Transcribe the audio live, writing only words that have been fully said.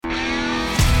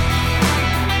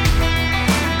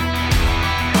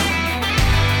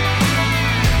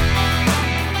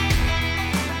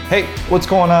Hey, what's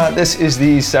going on? This is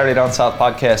the Saturday Down South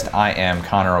podcast. I am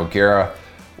Connor O'Gara.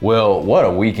 Will, what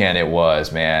a weekend it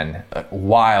was, man. A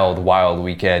wild, wild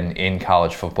weekend in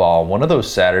college football. One of those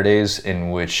Saturdays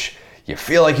in which you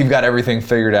feel like you've got everything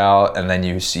figured out, and then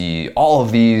you see all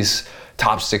of these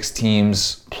top 6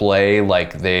 teams play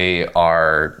like they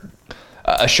are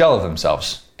a shell of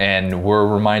themselves. And we're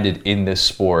reminded in this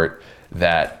sport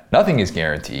that nothing is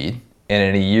guaranteed.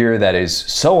 And in a year that is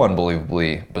so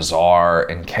unbelievably bizarre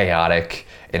and chaotic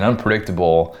and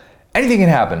unpredictable, anything can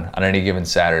happen on any given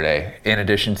Saturday. In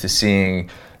addition to seeing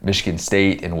Michigan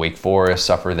State and Wake Forest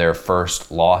suffer their first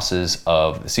losses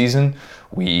of the season,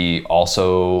 we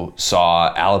also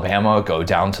saw Alabama go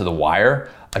down to the wire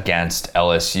against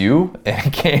LSU in a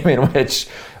game in which,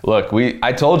 look,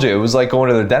 I told you, it was like going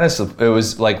to the dentist. It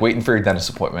was like waiting for your dentist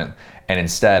appointment. And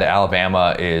instead,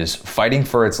 Alabama is fighting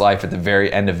for its life at the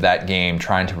very end of that game,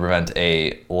 trying to prevent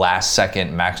a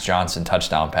last-second Max Johnson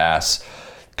touchdown pass.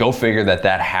 Go figure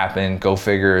that happened. Go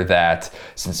figure that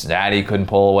Cincinnati couldn't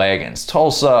pull away against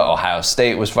Tulsa. Ohio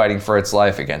State was fighting for its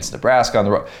life against Nebraska on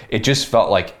the road. It just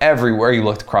felt like everywhere you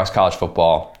looked across college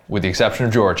football, with the exception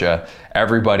of Georgia,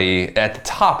 everybody, at the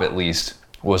top at least,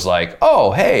 was like,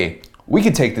 oh, hey, we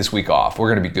could take this week off.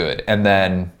 We're going to be good. And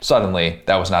then suddenly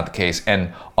that was not the case.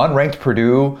 And unranked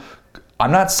Purdue,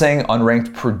 I'm not saying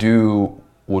unranked Purdue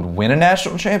would win a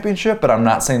national championship, but I'm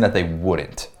not saying that they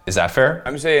wouldn't. Is that fair?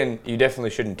 I'm saying you definitely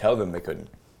shouldn't tell them they couldn't.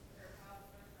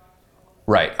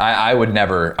 Right. I would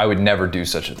never do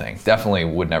such a thing. Definitely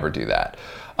would never do that.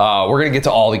 We're going to get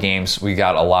to all the games. We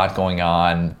got a lot going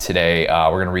on today.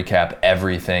 We're going to recap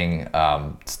everything.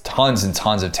 Tons and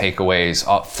tons of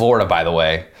takeaways. Florida, by the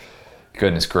way.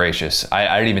 Goodness gracious.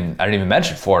 I didn't even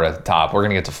mention Florida at the top. We're going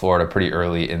to get to Florida pretty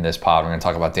early in this pod. We're going to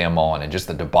talk about Dan Mullen and just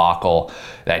the debacle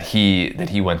that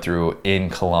he went through in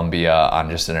Columbia on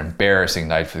just an embarrassing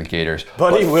night for the Gators.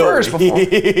 But he will.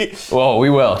 Well, we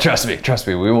will. Trust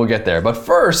me. We will get there. But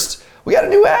first, we got a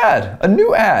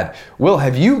new ad. Will,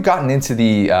 have you gotten into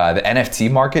the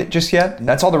NFT market just yet?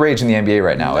 That's all the rage in the NBA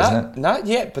right now, isn't it? Not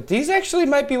yet, but these actually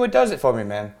might be what does it for me,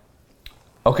 man.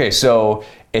 Okay, so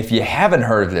if you haven't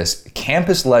heard of this,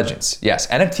 Campus Legends, yes,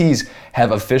 NFTs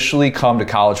have officially come to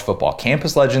college football.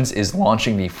 Campus Legends is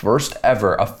launching the first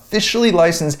ever officially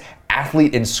licensed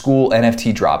athlete in school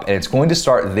NFT drop, and it's going to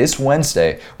start this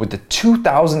Wednesday with the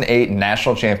 2008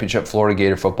 National Championship Florida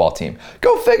Gator football team.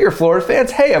 Go figure, Florida fans.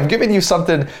 Hey, I'm giving you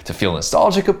something to feel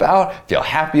nostalgic about, feel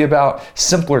happy about,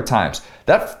 simpler times.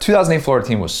 That 2008 Florida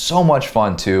team was so much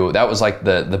fun too. That was like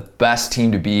the best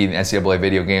team to be in NCAA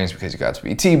video games because you got to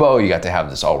be Tebow, you got to have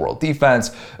this all-world defense.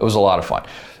 It was a lot of fun.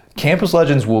 Campus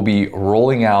Legends will be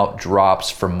rolling out drops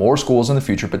for more schools in the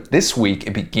future, but this week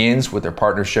it begins with their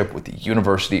partnership with the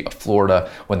University of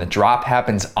Florida. When the drop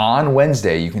happens on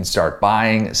Wednesday, you can start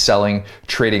buying, selling,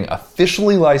 trading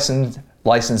officially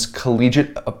licensed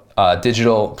collegiate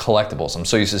digital collectibles. I'm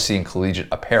so used to seeing collegiate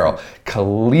apparel.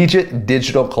 Collegiate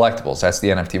digital collectibles, that's the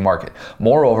NFT market.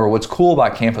 Moreover, what's cool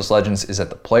about Campus Legends is that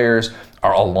the players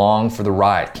are along for the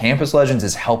ride. Campus Legends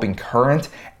is helping current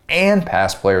and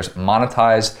past players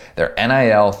monetize their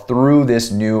NIL through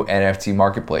this new NFT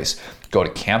marketplace. Go to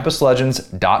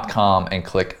campuslegends.com and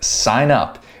click sign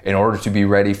up in order to be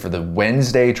ready for the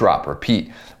Wednesday drop.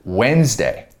 Repeat,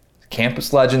 Wednesday.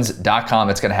 campuslegends.com.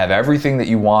 It's going to have everything that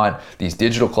you want, these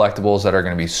digital collectibles that are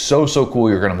going to be so cool.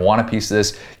 You're going to want a piece of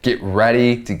this. Get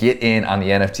ready to get in on the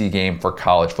NFT game for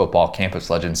college football.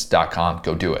 campuslegends.com.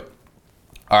 Go do it.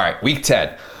 All right, week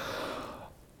 10.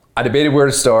 I debated where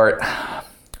to start.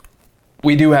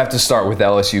 We do have to start with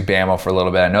LSU Bama for a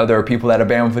little bit. I know there are people that have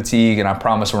Bama fatigue, and I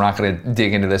promise we're not going to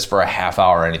dig into this for a half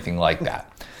hour or anything like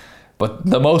that. But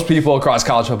the most people across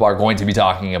college football are going to be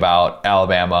talking about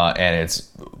Alabama and its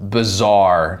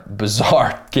bizarre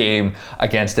game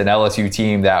against an LSU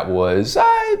team that was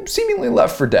seemingly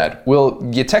left for dead. Will,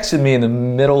 you texted me in the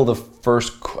middle of the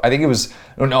first, I think it was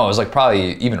like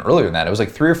probably even earlier than that. It was like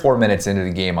 3 or 4 minutes into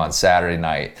the game on Saturday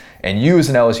night. And you as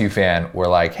an LSU fan were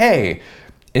like, hey,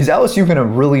 is LSU going to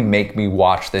really make me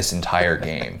watch this entire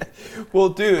game? Well,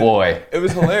 dude, boy, it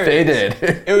was hilarious. They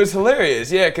did. It was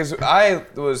hilarious, yeah, because I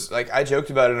joked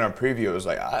about it in our preview. I was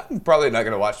like, I'm probably not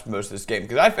going to watch most of this game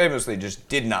because I famously just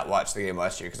did not watch the game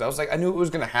last year because I was like, I knew it was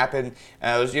going to happen.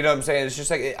 And I was, you know what I'm saying? It's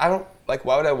just like, I don't, like,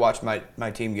 why would I watch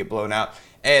my team get blown out?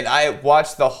 And I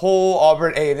watched the whole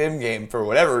Auburn A&M game for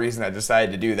whatever reason. I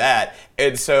decided to do that.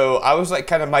 And so I was like,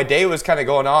 my day was kind of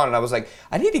going on, and I was like,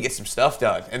 I need to get some stuff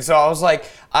done. And so I was like,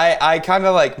 I kind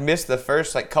of like missed the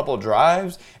first like couple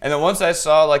drives. And then once I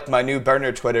saw like my new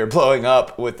burner Twitter blowing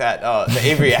up with that, the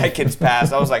Avery Atkins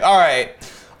pass, I was like, all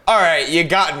right, you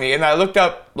got me. And I looked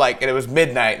up like, and it was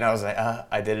midnight, and I was like,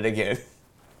 I did it again.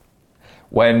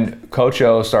 when Coach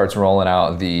O starts rolling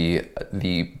out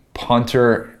the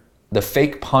punter, the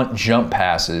fake punt jump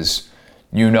passes,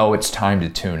 you know it's time to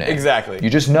tune in. Exactly. You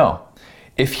just know.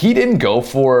 If he didn't go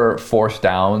for fourth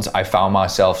downs, I found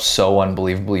myself so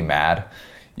unbelievably mad.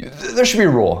 There should be a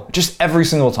rule, just every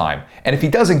single time. And if he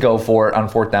doesn't go for it on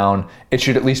fourth down, it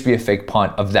should at least be a fake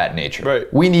punt of that nature.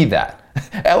 Right. We need that.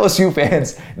 LSU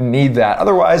fans need that.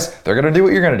 Otherwise, they're going to do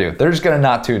what you're going to do. They're just going to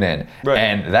not tune in. Right.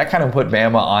 And that kind of put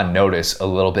Bama on notice a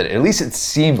little bit. At least it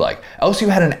seemed like LSU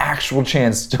had an actual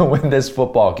chance to win this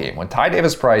football game. When Ty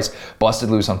Davis-Price busted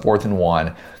loose on 4th and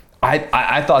 1,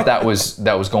 I thought that was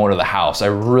going to the house. I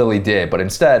really did. But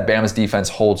instead, Bama's defense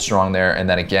holds strong there. And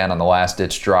then again on the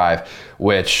last-ditch drive,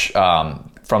 which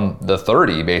from the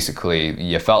 30, basically,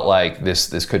 you felt like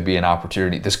this could be an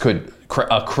opportunity.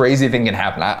 A crazy thing can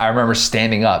happen. I remember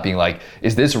standing up being like,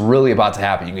 is this really about to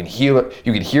happen? You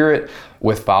can hear it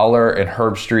with Fowler and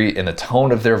Herbstreit in the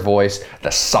tone of their voice,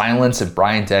 the silence of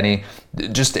Bryant Denny,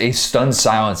 just a stunned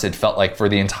silence it felt like for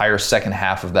the entire second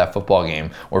half of that football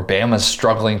game, where Bama's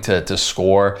struggling to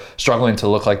score, struggling to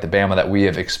look like the Bama that we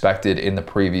have expected in the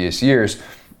previous years.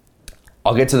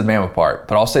 I'll get to the Bama part,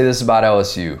 but I'll say this about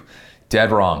LSU.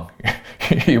 Dead wrong.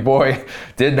 Your boy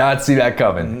did not see that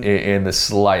coming in the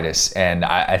slightest. And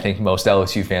I think most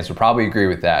LSU fans would probably agree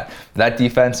with that. That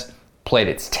defense played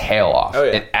its tail off. Oh,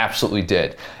 yeah. It absolutely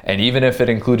did. And even if it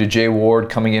included Jay Ward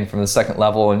coming in from the second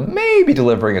level and maybe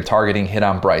delivering a targeting hit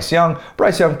on Bryce Young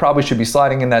probably should be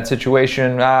sliding in that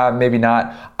situation. Maybe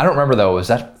not. I don't remember though.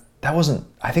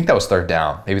 I think that was third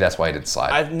down. Maybe that's why he didn't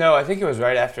slide. I think it was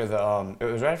right after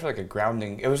like a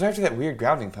grounding. It was after that weird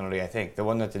grounding penalty, I think. The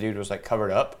one that the dude was like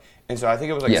covered up. And so I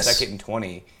think it was like second and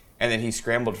 20. And then he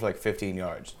scrambled for like 15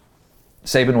 yards.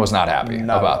 Saban was not happy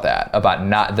about that, about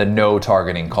not the no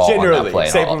targeting call on that play.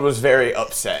 Saban was very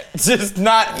upset. Just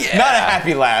not a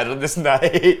happy lad on this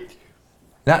night.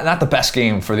 Not the best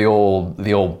game for the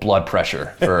old blood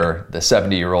pressure for the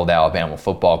 70-year-old Alabama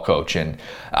football coach, and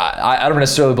I don't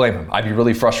necessarily blame him. I'd be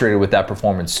really frustrated with that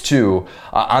performance too.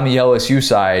 On the LSU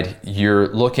side,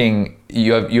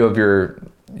 you have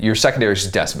your secondary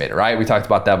is decimated, right? We talked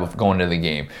about that before going into the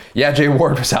game. Yeah, Jay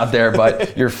Ward was out there,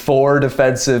 but your 4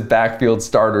 defensive backfield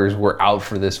starters were out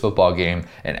for this football game.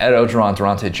 And Ed Ogeron,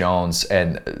 Durante Jones,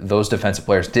 and those defensive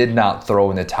players did not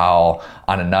throw in the towel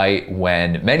on a night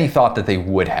when many thought that they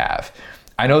would have.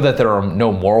 I know that there are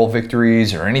no moral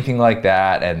victories or anything like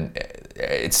that, and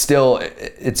it's still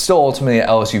ultimately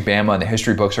LSU Bama, and the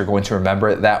history books are going to remember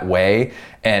it that way.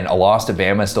 And a loss to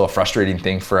Bama is still a frustrating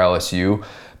thing for LSU.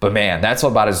 But man, that's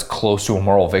about as close to a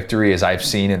moral victory as I've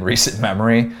seen in recent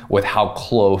memory with how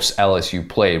close LSU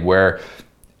played. Where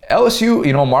LSU,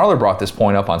 Marler brought this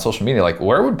point up on social media, like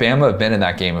where would Bama have been in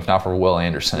that game if not for Will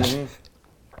Anderson? Mm-hmm.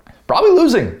 Probably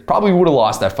losing. Probably would have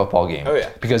lost that football game. Oh yeah.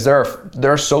 Because there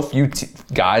are so few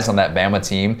guys on that Bama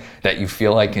team that you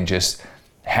feel like can just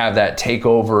have that take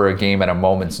over a game at a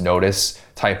moment's notice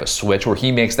type of switch where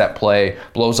he makes that play,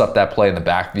 blows up that play in the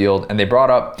backfield. And they brought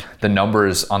up the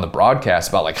numbers on the broadcast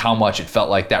about like how much it felt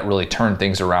like that really turned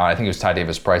things around. I think it was Ty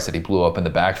Davis-Price that he blew up in the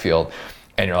backfield.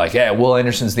 And you're like, yeah, Will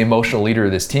Anderson's the emotional leader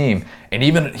of this team. And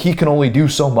even he can only do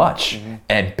so much. Mm-hmm.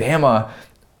 And Bama,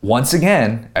 once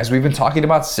again, as we've been talking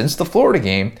about since the Florida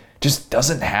game, just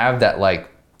doesn't have that like,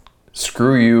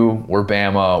 screw you, we're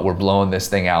Bama, we're blowing this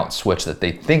thing out switch that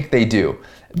they think they do.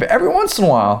 But every once in a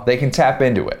while, they can tap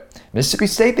into it. Mississippi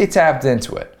State, they tapped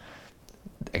into it.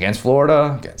 Against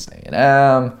Florida, against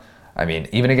A&M, I mean,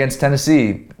 even against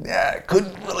Tennessee,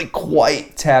 couldn't really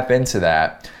quite tap into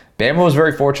that. Bama was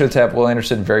very fortunate to have Will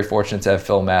Anderson, very fortunate to have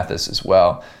Phil Mathis as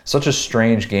well. Such a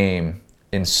strange game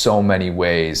in so many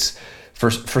ways. For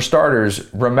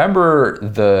starters, remember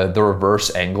the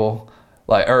reverse angle?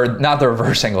 Or not the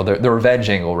reverse angle, the revenge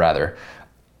angle, rather.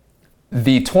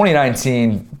 The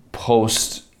 2019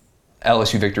 post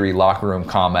LSU victory locker room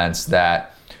comments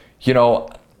that,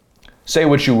 say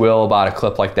what you will about a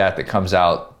clip like that comes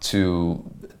out to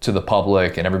the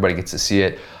public and everybody gets to see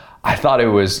it. I thought it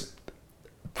was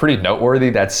pretty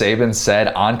noteworthy that Saban said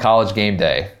on College Game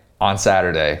Day on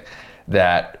Saturday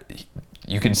that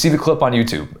you can see the clip on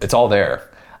YouTube. It's all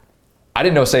there. I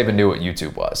didn't know Saban knew what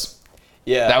YouTube was.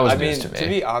 Yeah, that was news to me. To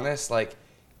be honest,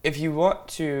 if your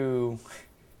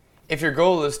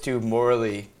goal is to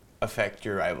morally affect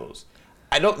your rivals,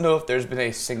 I don't know if there's been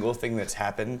a single thing that's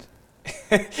happened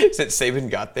since Saban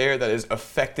got there that has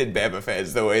affected Bama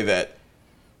fans the way that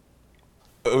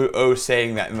O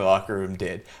saying that in the locker room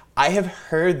did. I have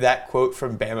heard that quote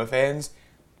from Bama fans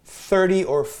 30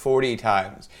 or 40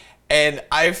 times, and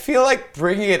I feel like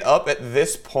bringing it up at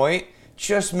this point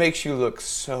just makes you look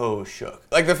so shook.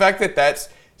 Like the fact that that's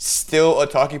still a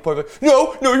talking point. Like,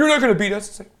 no, you're not going to beat us.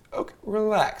 It's like, okay,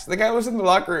 relax. The guy was in the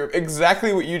locker room.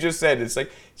 Exactly what you just said. It's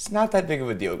like, it's not that big of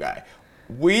a deal, guy.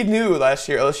 We knew last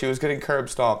year LSU was getting curb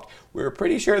stomped. We were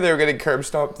pretty sure they were getting curb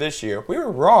stomped this year. We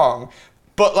were wrong.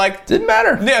 But, like... Didn't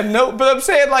matter. Yeah, no, but I'm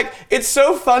saying, like, it's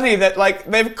so funny that, like,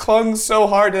 they've clung so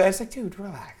hard to that. It's like, dude,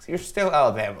 relax. You're still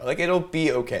Alabama. Like, it'll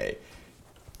be okay.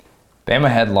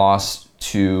 Bama had lost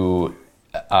to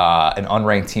an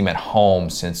unranked team at home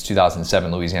since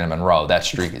 2007, Louisiana Monroe. That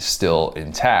streak is still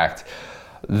intact.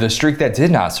 The streak that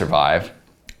did not survive,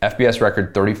 FBS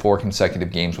record 34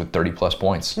 consecutive games with 30-plus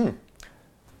points.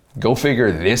 Go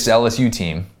figure, this LSU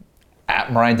team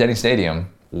at Bryant-Denny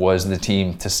Stadium was the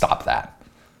team to stop that.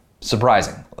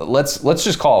 Surprising. Let's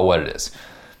just call it what it is.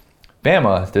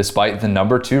 Bama, despite the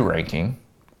number 2 ranking,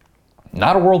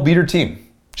 not a world beater team.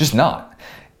 Just not.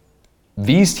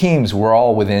 These teams were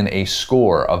all within a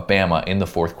score of Bama in the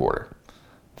fourth quarter.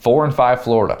 4-5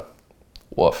 Florida.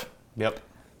 Woof. Yep.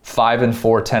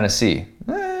 5-4 Tennessee.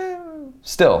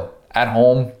 Still, at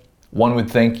home, one would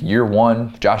think year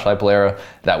one, Josh Leiplera,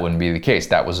 that wouldn't be the case.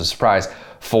 That was a surprise.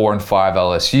 4-5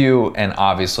 LSU, and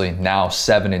obviously now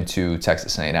 7-2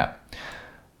 Texas A&M.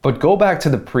 But go back to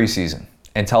the preseason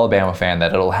and tell a Bama fan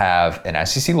that it'll have an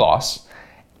SEC loss,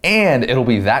 and it'll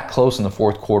be that close in the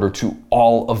fourth quarter to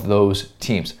all of those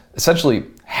teams. Essentially,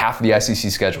 half the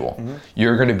SEC schedule.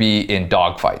 You're going to be in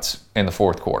dogfights in the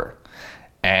fourth quarter.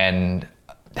 And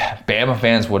Bama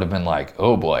fans would have been like,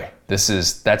 oh boy,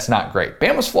 that's not great.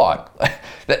 Bama's flawed.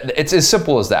 It's as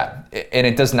simple as that. And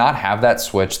it does not have that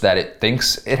switch that it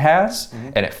thinks it has.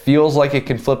 And it feels like it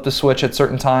can flip the switch at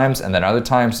certain times, and then other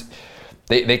times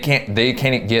they can't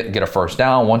get a first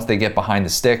down. Once they get behind the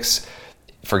sticks,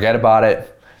 forget about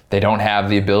it. They don't have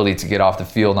the ability to get off the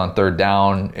field on third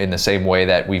down in the same way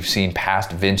that we've seen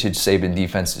past vintage Saban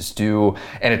defenses do.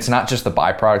 And it's not just the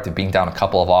byproduct of being down a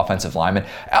couple of offensive linemen.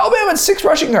 Alabama had 6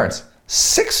 rushing yards.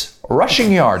 6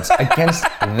 rushing yards against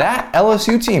that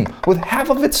LSU team with half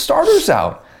of its starters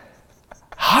out.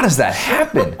 How does that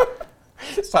happen?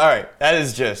 Sorry, that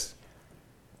is just...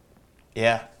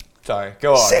 Yeah, sorry.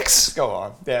 Go on. 6. Go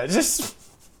on. Yeah, just...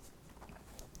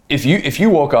 If you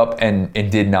woke up and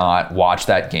did not watch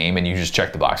that game and you just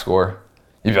checked the box score,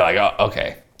 you'd be like, oh,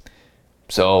 okay.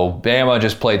 So Bama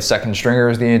just played second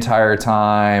stringers the entire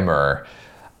time, or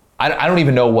I don't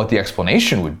even know what the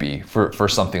explanation would be for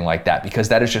something like that, because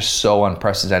that is just so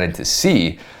unprecedented to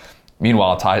see.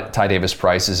 Meanwhile, Ty Davis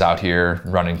Price is out here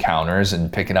running counters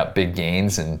and picking up big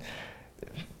gains, and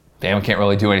Bama can't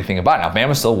really do anything about it. Now,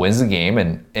 Bama still wins the game,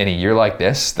 and in a year like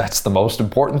this, that's the most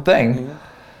important thing.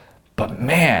 But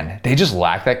man, they just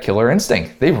lack that killer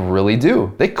instinct. They really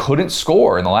do. They couldn't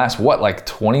score in the last, like a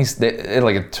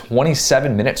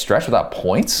 27-minute stretch without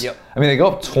points. Yep. I mean, they go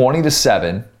up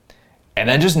 20-7, and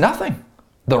then just nothing.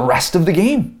 The rest of the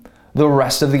game.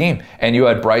 And you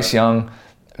had Bryce Young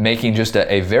making just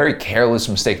a very careless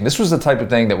mistake. And this was the type of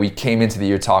thing that we came into the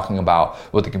year talking about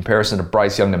with the comparison of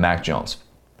Bryce Young to Mac Jones.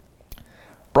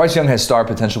 Bryce Young has star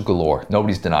potential galore.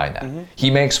 Nobody's denying that.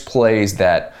 He makes plays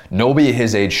that nobody at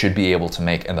his age should be able to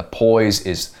make, and the poise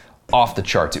is off the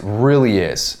charts. It really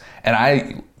is. And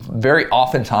I very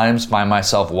oftentimes find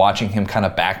myself watching him kind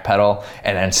of backpedal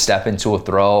and then step into a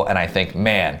throw, and I think,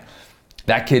 man,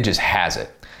 that kid just has it.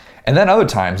 And then other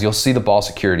times you'll see the ball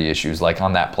security issues, like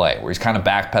on that play where he's kind of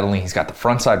backpedaling, he's got the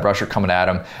front side rusher coming at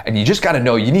him, and you just got to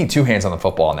know you need 2 hands on the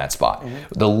football in that spot.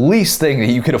 The least thing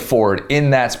that you could afford in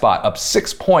that spot, up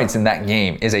 6 points in that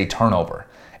game, is a turnover.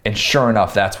 And sure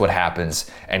enough, that's what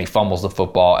happens, and he fumbles the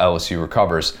football, LSU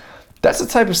recovers. That's the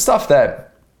type of stuff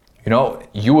that,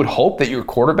 you would hope that your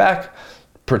quarterback,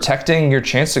 protecting your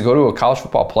chance to go to a college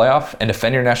football playoff and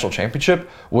defend your national championship,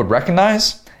 would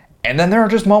recognize. And then there are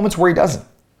just moments where he doesn't.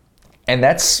 And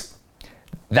that's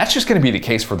just going to be the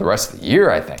case for the rest of the year,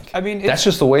 I think. I mean, that's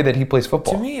just the way that he plays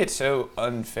football. To me, it's so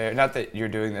unfair. Not that you're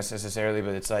doing this necessarily,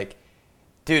 but it's like,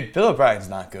 dude, Bill O'Brien's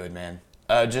not good, man.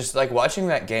 Just like watching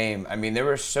that game, I mean, there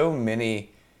were so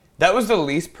many. That was the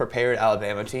least prepared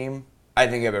Alabama team I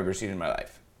think I've ever seen in my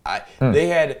life. They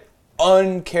had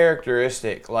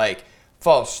uncharacteristic, like,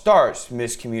 false starts,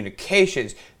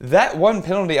 miscommunications. That one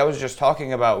penalty I was just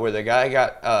talking about where the guy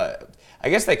got... I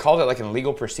guess they called it like an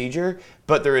illegal procedure,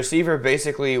 but the receiver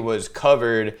basically was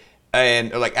covered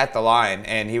and like at the line,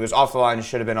 and he was off the line,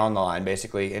 should have been on the line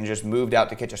basically, and just moved out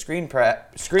to catch a screen. That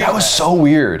was so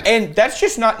weird. And that's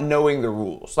just not knowing the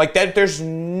rules. Like that, there's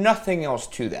nothing else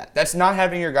to that. That's not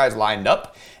having your guys lined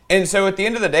up. And so at the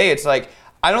end of the day, it's like,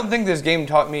 I don't think this game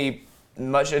taught me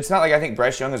much. It's not like I think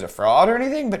Bryce Young is a fraud or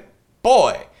anything, but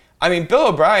boy, I mean, Bill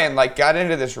O'Brien got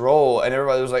into this role, and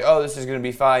everybody was like, "Oh, this is going to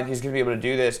be fine. He's going to be able to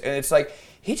do this." And it's like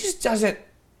he just doesn't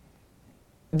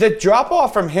the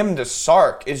drop-off from him to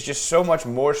Sark is just so much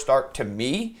more stark to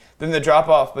me than the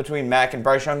drop-off between Mac and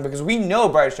Bryce Young, because we know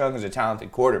Bryce Young is a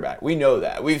talented quarterback. We know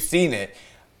that. We've seen it.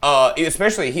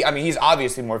 Especially, he's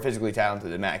obviously more physically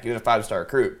talented than Mac. He was a 5-star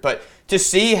recruit. But to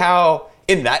see how,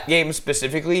 in that game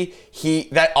specifically,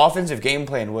 that offensive game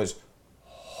plan was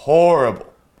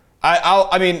horrible.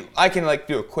 I can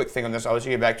do a quick thing on this. I'll let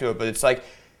you get back to it. But it's like,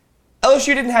 LSU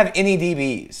didn't have any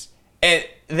DBs. And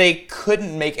they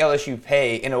couldn't make LSU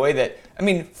pay in a way that,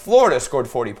 Florida scored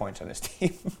 40 points on this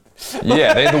team.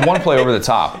 Yeah, they had the one play over the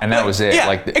top, and that was it.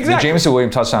 Yeah, the exactly. Jameson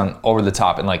Williams touchdown over the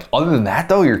top. And, other than that,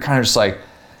 though, you're kind of just like,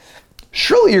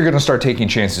 surely you're going to start taking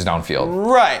chances downfield.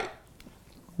 Right.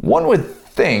 One would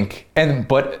think,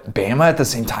 but Bama at the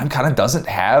same time kind of doesn't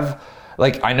have,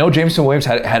 I know Jameson Williams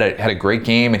had a great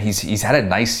game, and he's had a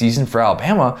nice season for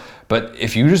Alabama, but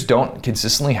if you just don't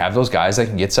consistently have those guys that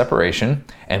can get separation,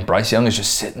 and Bryce Young is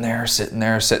just sitting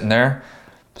there,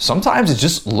 sometimes it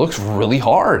just looks really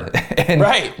hard. And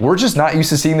right. We're just not used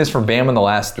to seeing this from Bama in the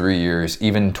last 3 years,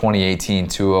 even 2018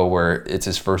 Tua, where it's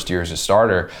his first year as a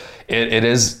starter. It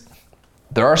is.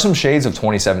 There are some shades of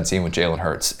 2017 with Jalen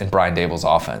Hurts and Brian Dable's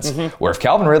offense, where if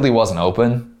Calvin Ridley wasn't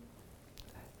open,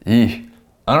 I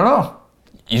don't know.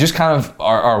 You just kind of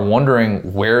are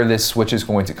wondering where this switch is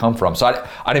going to come from. So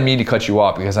I didn't mean to cut you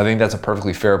off, because I think that's a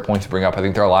perfectly fair point to bring up. I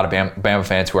think there are a lot of Bama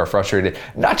fans who are frustrated,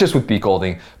 not just with Pete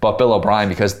Golding, but Bill O'Brien,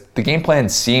 because the game plan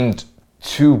seemed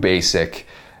too basic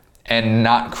and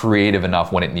not creative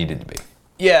enough when it needed to be.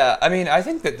 Yeah, I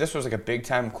think that this was a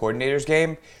big-time coordinator's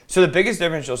game. So the biggest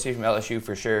difference you'll see from LSU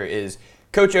for sure is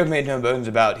Coach O made no bones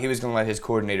about he was going to let his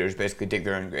coordinators basically dig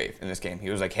their own grave in this game. He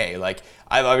was like, hey,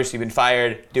 I've obviously been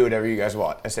fired. Do whatever you guys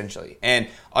want, essentially. And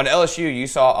on LSU, you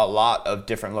saw a lot of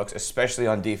different looks, especially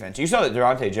on defense. You saw that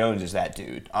Durante Jones is that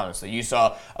dude, honestly. You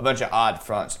saw a bunch of odd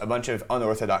fronts, a bunch of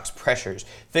unorthodox pressures,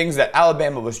 things that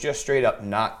Alabama was just straight up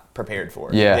not prepared for.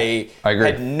 Yeah, they I agree.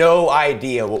 had no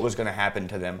idea what was going to happen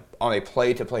to them on a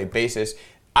play-to-play basis.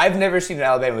 I've never seen an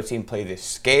Alabama team play this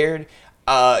scared.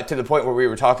 To the point where we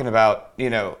were talking about,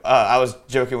 I was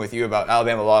joking with you about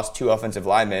Alabama lost 2 offensive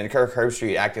linemen, and Kirk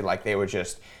Herbstreit acted like they were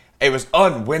it was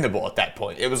unwinnable at that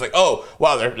point. It was like, oh,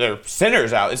 wow, their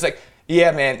center's out. It's like,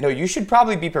 yeah, man, no, you should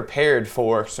probably be prepared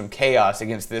for some chaos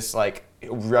against this,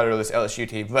 rudderless LSU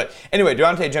team. But anyway,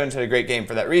 Durante Jones had a great game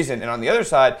for that reason. And on the other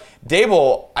side,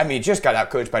 Dable, just got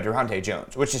outcoached by Durante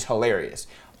Jones, which is hilarious.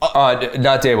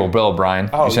 Not Dable, Bill O'Brien.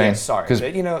 Oh, you're saying? Yeah, sorry.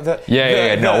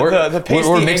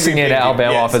 We're mixing in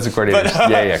Alabama offensive coordinators.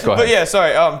 Go ahead. But yeah,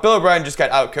 sorry. Bill O'Brien just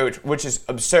got outcoached, which is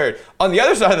absurd. On the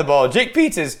other side of the ball, Jake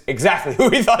Peetz is exactly who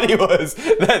we thought he was.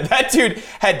 That dude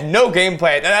had no game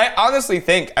plan, and I honestly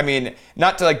think,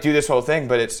 not to do this whole thing,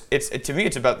 but it's to me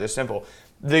it's about this simple.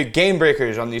 The game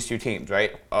breakers on these two teams,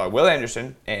 right, are Will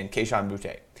Anderson and Kayshon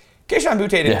Boutte. Kayshon Boutte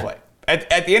didn't play.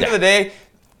 At the end of the day,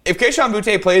 if Kayshon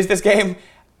Boutte plays this game,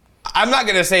 I'm not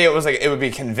going to say it would be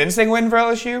a convincing win for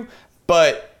LSU,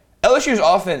 but LSU's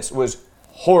offense was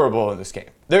horrible in this game.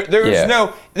 There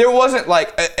wasn't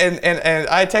and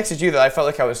I texted you that I felt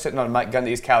like I was sitting on Mike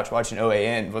Gundy's couch watching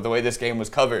OAN with the way this game was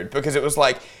covered, because it was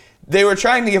they were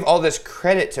trying to give all this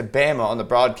credit to Bama on the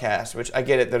broadcast, which I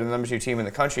get it, they're the number 2 team in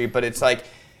the country, but it's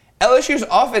LSU's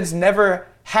offense never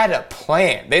had a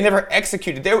plan. They never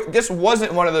executed. This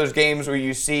wasn't one of those games where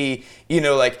you see,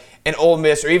 an Ole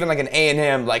Miss or even an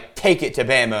A&M take it to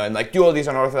Bama and do all these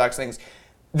unorthodox things.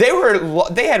 They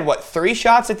had 3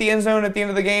 shots at the end zone at the end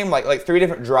of the game, like 3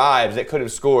 different drives that could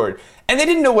have scored, and they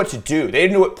didn't know what to do. They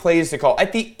didn't know what plays to call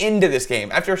at the end of this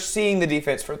game after seeing the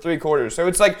defense for 3 quarters. So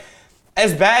it's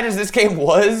as bad as this game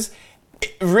was,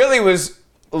 it really was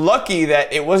lucky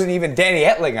that it wasn't even Danny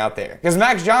Etling out there, because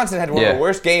Max Johnson had one of the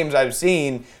worst games I've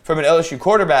seen from an LSU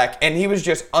quarterback, and he was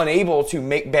just unable to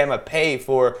make Bama pay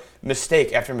for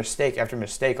mistake after mistake after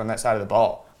mistake on that side of the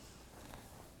ball.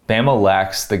 Bama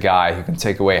lacks the guy who can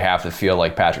take away half the field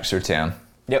like Patrick Surtain.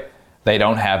 Yep. They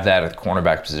don't have that at the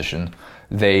cornerback position.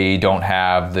 They don't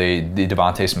have the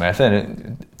Devontae Smith,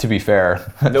 and to be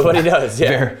fair, nobody does.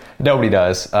 Yeah, nobody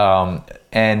does.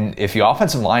 And if the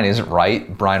offensive line isn't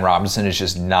right, Brian Robinson is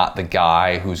just not the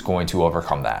guy who's going to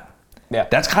overcome that. Yeah,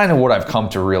 that's kind of what I've come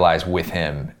to realize with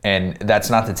him, and that's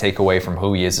not to take away from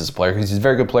who he is as a player, because he's a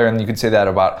very good player, and you could say that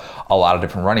about a lot of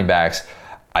different running backs.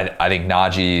 I think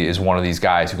Najee is one of these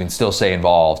guys who can still stay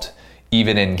involved,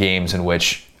 even in games in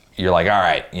which you're like, all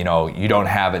right, you don't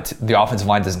have it. The offensive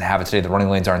line doesn't have it today. The running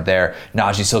lanes aren't there.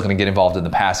 Najee's still going to get involved in the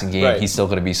passing game. Right. He's still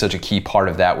going to be such a key part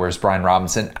of that, whereas Brian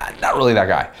Robinson, not really that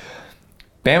guy.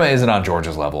 Bama isn't on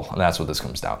Georgia's level, and that's what this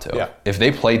comes down to. Yeah. If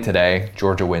they play today,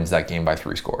 Georgia wins that game by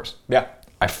 3 scores. Yeah.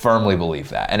 I firmly believe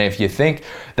that. And if you think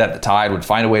that the Tide would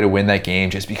find a way to win that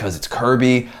game just because it's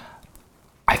Kirby,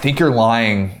 I think you're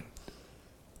lying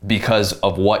because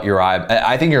of what your eye.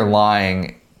 I think you're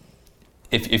lying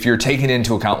if you're taking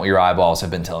into account what your eyeballs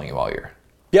have been telling you all year.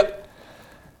 Yep.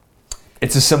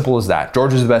 It's as simple as that.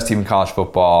 Georgia's the best team in college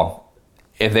football.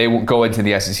 If they go into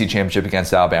the SEC championship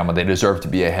against Alabama, they deserve to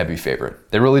be a heavy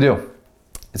favorite. They really do.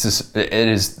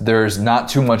 There's not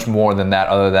too much more than that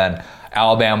other than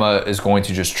Alabama is going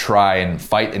to just try and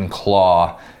fight and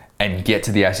claw and get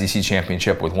to the SEC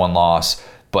championship with one loss.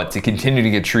 But to continue to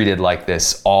get treated like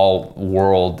this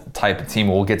all-world type of team,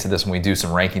 we'll get to this when we do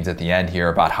some rankings at the end here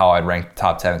about how I'd rank the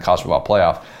top 10 in college football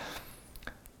playoff.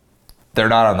 They're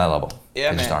not on that level.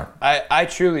 Yeah, they just aren't. I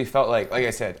truly felt like I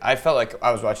said, I felt like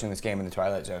I was watching this game in the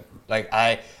Twilight Zone. Like,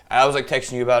 I was, like,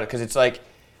 texting you about it because it's like,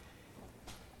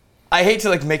 I hate to,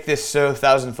 like, make this so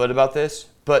 1,000-foot about this,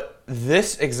 but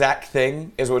this exact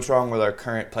thing is what's wrong with our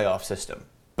current playoff system.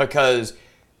 Because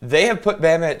they have put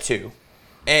Bama at 2.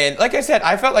 And like I said,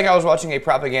 I felt like I was watching a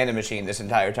propaganda machine this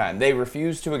entire time. They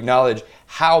refused to acknowledge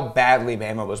how badly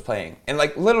Bama was playing. And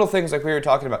like little things like we were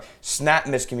talking about, snap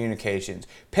miscommunications,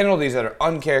 penalties that are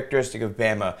uncharacteristic of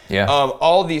Bama. Yeah.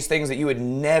 All these things that you would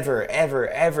never, ever,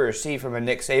 ever see from a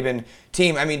Nick Saban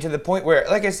team. I mean, to the point where,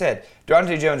 like I said,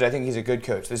 Dante Jones, I think he's a good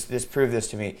coach. This proved this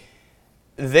to me.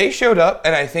 They showed up,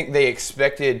 and I think they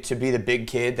expected to be the big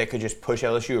kid that could just push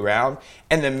LSU around.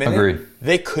 And the minute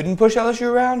they couldn't push LSU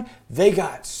around, they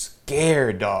got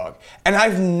scared, dog. And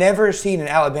I've never seen an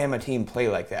Alabama team play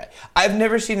like that. I've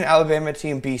never seen an Alabama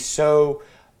team be so,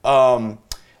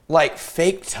 like,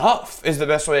 fake tough is the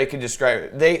best way I could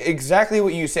describe it. Exactly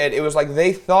what you said. It was like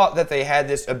they thought that they had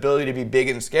this ability to be big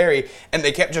and scary, and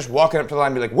they kept just walking up to the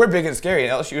line and be like, we're big and scary.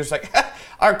 And LSU was like,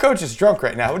 our coach is drunk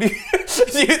right now. What do you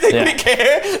think we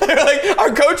care? They're like,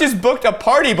 our coach has booked a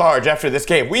party barge after this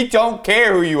game. We don't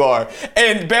care who you are.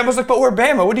 And Bama's like, but we're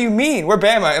Bama. What do you mean? We're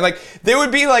Bama. And like, they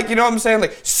would be like, you know what I'm saying?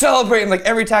 Like celebrating like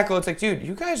every tackle. It's like, dude,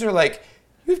 you guys are like,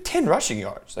 you have 10 rushing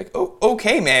yards. Like, oh,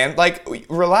 okay, man. Like,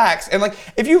 relax. And like,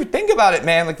 if you think about it,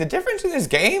 man, like the difference in this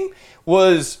game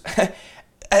was,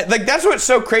 like, that's what's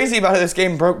so crazy about how this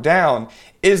game broke down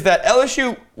is that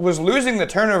LSU was losing the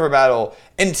turnover battle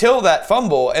until that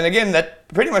fumble. And again, that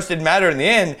pretty much didn't matter in the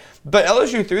end. But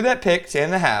LSU threw that pick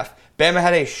 10.5. Bama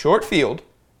had a short field,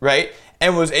 right?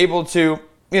 And was able to,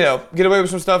 you know, get away with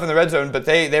some stuff in the red zone. But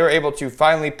they were able to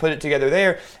finally put it together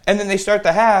there. And then they start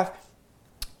the half.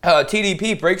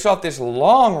 TDP breaks off this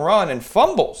long run and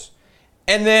fumbles.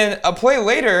 And then a play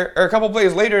later, or a couple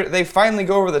plays later, they finally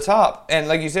go over the top. And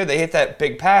like you said, they hit that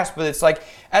big pass. But it's like,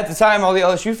 at the time, all the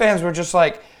LSU fans were just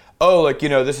like, oh, like, you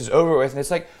know, this is over with. And it's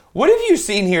like, what have you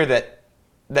seen here that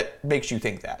makes you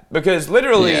think that? Because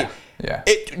literally,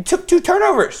 it took 2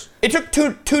 turnovers. It took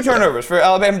two turnovers for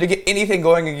Alabama to get anything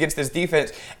going against this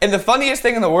defense. And the funniest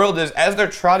thing in the world is, as they're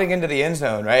trotting into the end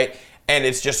zone, right? And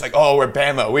it's just like, oh, we're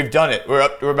Bama. We've done it.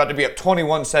 We're about to be up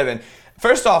 21-7.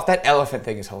 First off, that elephant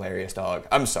thing is hilarious, dog.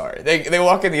 I'm sorry. They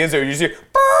walk in the end zone, you just hear,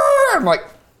 brrr! I'm like,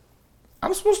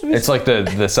 I'm supposed to be... It's like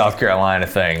the South Carolina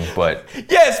thing, but...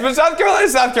 Yes, but South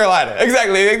Carolina.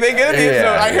 Exactly. They get in the end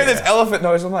zone. I hear this elephant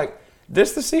noise. I'm like,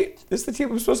 this the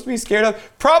team I'm supposed to be scared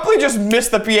of? Probably just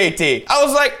missed the PAT. I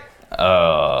was like...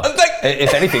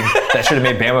 if anything, that should have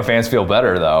made Bama fans feel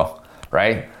better, though,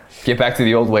 right? Get back to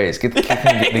the old ways. The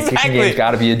kicking game's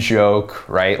got to be a joke,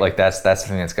 right? Like that's the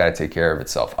thing that's got to take care of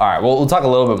itself. All right, well, we'll talk a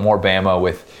little bit more Bama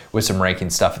with some ranking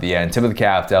stuff at the end. Tip of the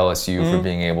cap to LSU for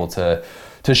being able to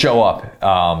show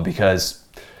up because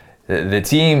the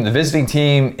visiting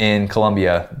team in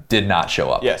Columbia did not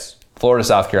show up. Yes. Florida,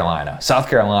 South Carolina. South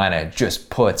Carolina just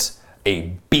puts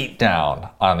a beat down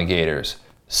on the Gators.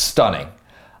 Stunning.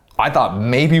 I thought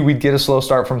maybe we'd get a slow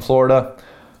start from Florida.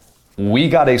 We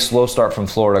got a slow start from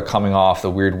Florida coming off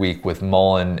the weird week with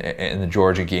Mullen in the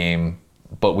Georgia game,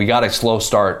 but we got a slow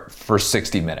start for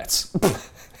 60 minutes.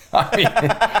 I mean,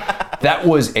 that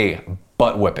was a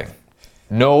butt whipping.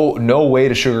 No way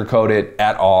to sugarcoat it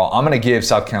at all. I'm going to give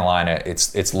South Carolina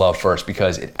its love first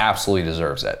because it absolutely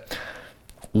deserves it.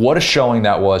 What a showing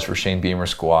that was for Shane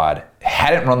Beamer's squad.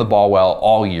 Hadn't run the ball well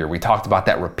all year. We talked about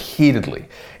that repeatedly.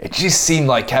 It just seemed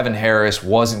like Kevin Harris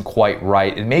wasn't quite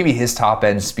right, and maybe his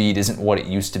top-end speed isn't what it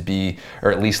used to be,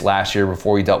 or at least last year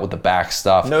before he dealt with the back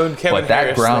stuff. No Kevin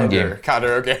Harris ground slander.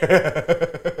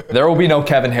 Okay. There will be no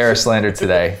Kevin Harris slander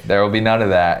today. There will be none of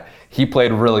that. He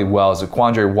played really well.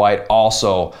 Zaquandre White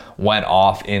also went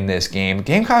off in this game.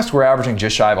 Gamecocks were averaging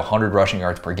just shy of 100 rushing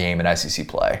yards per game in SEC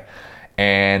play,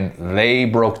 and they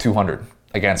broke 200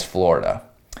 against Florida.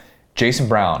 Jason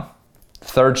Brown,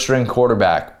 third string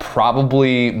quarterback,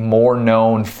 probably more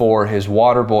known for his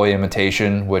Waterboy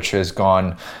imitation, which has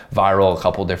gone viral a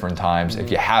couple different times. If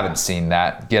you haven't seen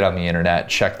that, get on the internet,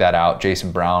 check that out.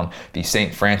 Jason Brown, the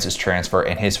St. Francis transfer,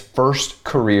 and his first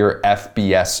career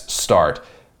FBS start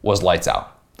was lights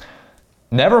out.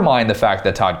 Never mind the fact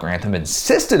that Todd Grantham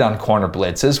insisted on corner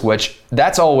blitzes, which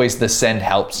that's always the send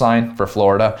help sign for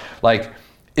Florida. Like,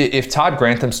 if Todd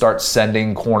Grantham starts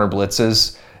sending corner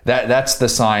blitzes, that's the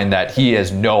sign that he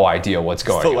has no idea what's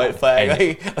going on. It's the white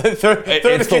flag.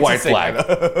 It's the white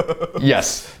flag.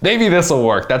 Yes. Maybe this will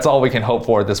work. That's all we can hope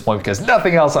for at this point, because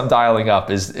nothing else I'm dialing up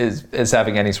is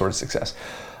having any sort of success.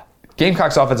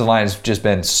 Gamecocks' offensive line has just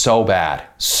been so bad.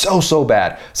 So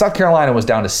bad. South Carolina was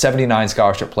down to 79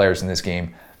 scholarship players in this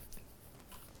game.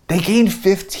 They gained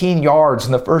 15 yards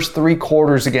in the first 3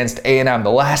 quarters against A&M the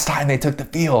last time they took the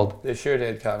field. They sure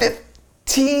did, Connor.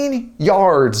 15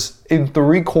 yards in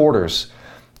 3 quarters.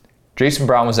 Jason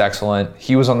Brown was excellent.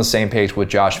 He was on the same page with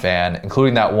Josh Vann,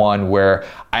 including that one where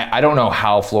I don't know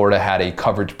how Florida had a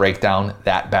coverage breakdown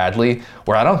that badly,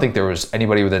 where I don't think there was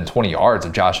anybody within 20 yards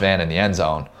of Josh Vann in the end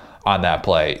zone on that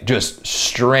play. Just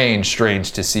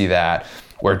strange to see that,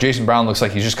 where Jason Brown looks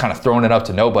like he's just kind of throwing it up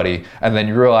to nobody, and then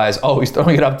you realize, oh, he's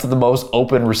throwing it up to the most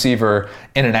open receiver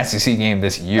in an SEC game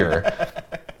this year.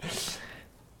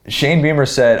 Shane Beamer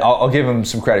said, I'll give him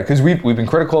some credit, because we've been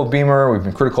critical of Beamer, we've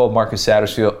been critical of Marcus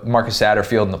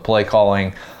Satterfield in the play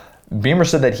calling. Beamer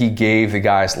said that he gave the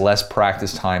guys less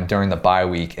practice time during the bye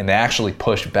week, and they actually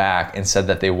pushed back and said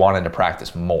that they wanted to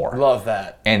practice more. Love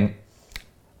that. And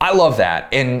I love that.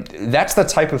 And that's the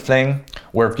type of thing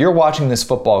where if you're watching this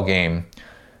football game,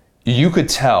 you could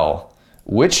tell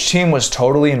which team was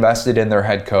totally invested in their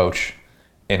head coach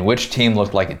and which team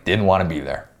looked like it didn't want to be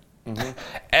there.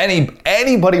 Mm-hmm.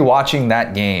 Anybody watching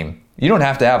that game, you don't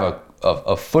have to have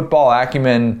a football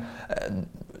acumen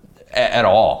at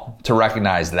all to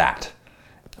recognize that.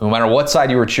 No matter what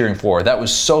side you were cheering for, that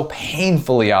was so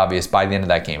painfully obvious by the end of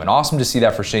that game. And awesome to see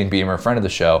that for Shane Beamer, a friend of the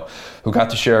show, who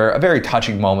got to share a very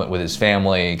touching moment with his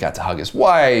family, got to hug his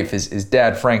wife, his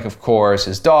dad, Frank, of course,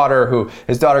 his daughter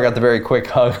got the very quick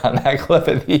hug on that clip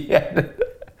at the end.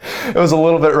 It was a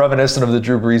little bit reminiscent of the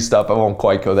Drew Brees stuff. I won't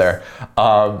quite go there.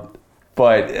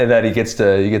 But then he gets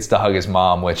to hug his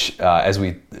mom, which, as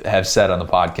we have said on the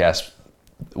podcast,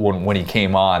 when he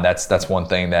came on, that's one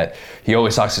thing that he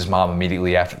always talks to his mom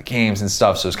immediately after the games and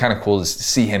stuff. So it's kind of cool to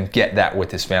see him get that with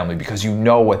his family, because you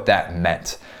know what that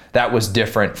meant. That was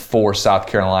different for South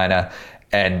Carolina,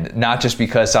 and not just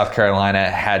because South Carolina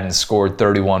hadn't scored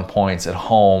 31 points at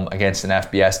home against an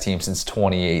FBS team since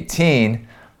 2018.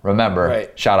 Remember,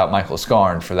 right. Shout out Michael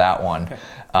Scarn for that one.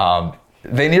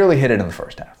 They nearly hit it in the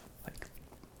first half.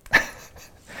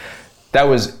 That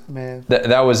was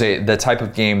the type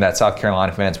of game that South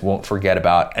Carolina fans won't forget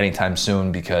about anytime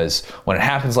soon, because when it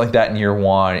happens like that in year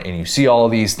one and you see all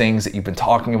of these things that you've been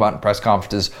talking about in press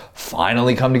conferences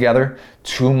finally come together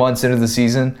 2 months into the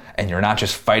season, and you're not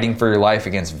just fighting for your life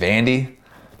against Vandy,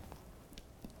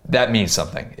 that means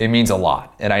something. It means a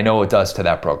lot, and I know it does to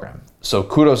that program. So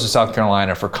kudos to South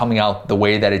Carolina for coming out the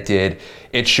way that it did.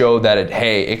 It showed that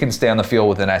it can stay on the field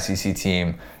with an SEC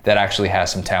team that actually has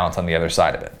some talent on the other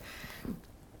side of it.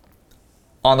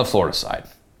 On the Florida side,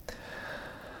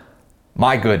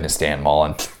 my goodness, Dan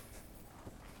Mullen.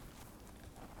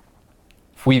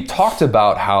 We talked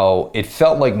about how it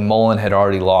felt like Mullen had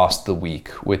already lost the week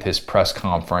with his press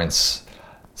conference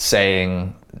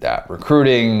saying that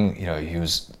recruiting,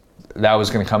 that was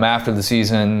going to come after the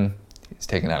season. He's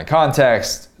taken out of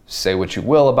context. Say what you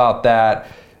will about that.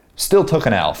 Still took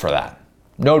an L for that.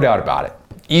 No doubt about it.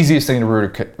 Easiest thing to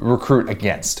recruit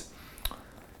against.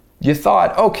 You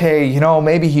thought, okay,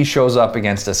 maybe he shows up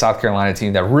against a South Carolina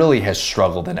team that really has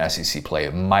struggled in SEC play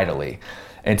mightily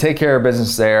and take care of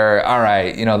business there. All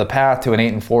right, the path to an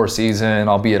 8-4 season,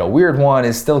 albeit a weird one,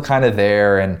 is still kind of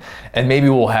there, and maybe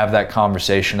we'll have that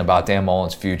conversation about Dan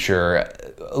Mullen's future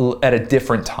at a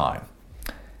different time.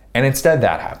 And instead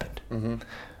that happened. Mm-hmm.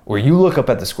 Where you look up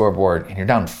at the scoreboard and you're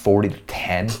down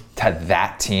 40-10 to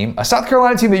that team, a South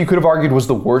Carolina team that you could have argued was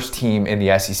the worst team in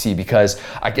the SEC, because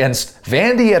against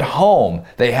Vandy at home,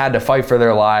 they had to fight for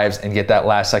their lives and get that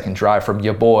last-second drive from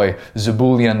your boy,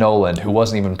 Zabulia Noland, who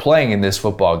wasn't even playing in this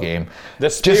football game,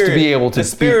 just to be able to beat The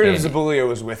spirit of Vandy. Zabulia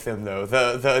was with them, though.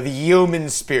 The yeoman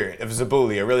spirit of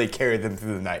Zabulia really carried them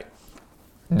through the night.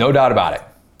 No doubt about it.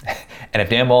 And if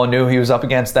Dan Mullen knew he was up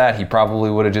against that, he probably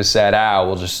would have just said,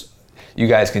 you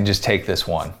guys can just take this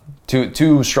one.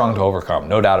 Too strong to overcome,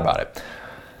 no doubt about it.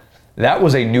 That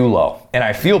was a new low. And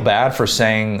I feel bad for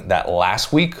saying that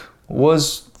last week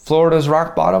was Florida's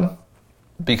rock bottom,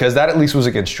 because that at least was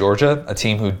against Georgia, a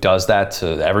team who does that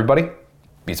to everybody.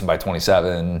 beats them by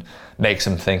 27, makes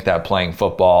them think that playing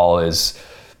football is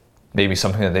maybe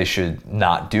something that they should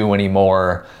not do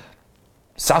anymore.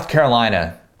 South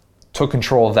Carolina took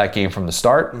control of that game from the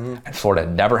start, and Florida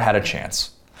never had a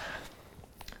chance.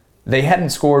 They hadn't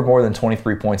scored more than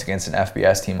 23 points against an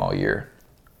FBS team all year.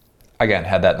 Again,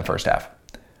 had that in the first half.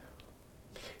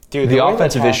 Dude, the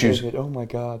offensive issues. Oh my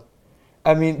God.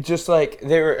 I mean, just like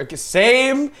they were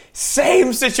same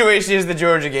situation as the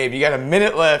Georgia game. You got a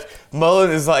minute left.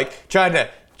 Mullen is like trying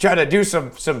to do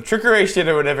some trickery shit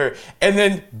or whatever, and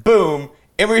then boom,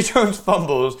 Emory Jones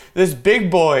fumbles. This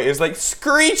big boy is like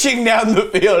screeching down the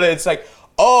field, and it's like,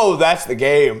 oh, that's the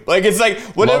game. Like, it's like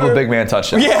whatever. Love a big man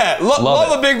touchdown. Yeah,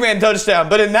 love a big man touchdown.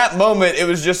 But in that moment, it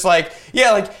was just like,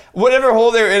 yeah, like whatever hole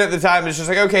they were in at the time, it's just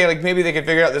like, okay, like maybe they could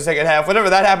figure out the second half. Whenever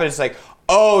that happened, it's like,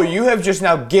 oh, you have just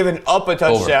now given up a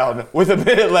touchdown with a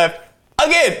minute left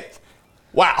again.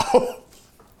 Wow.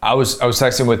 I was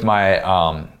texting with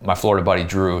my my Florida buddy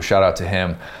Drew. Shout out to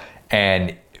him.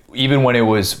 And even when it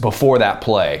was before that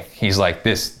play, he's like,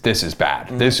 this is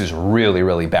bad. This is really,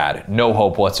 really bad. No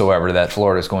hope whatsoever that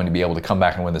Florida is going to be able to come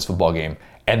back and win this football game.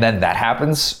 And then that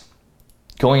happens.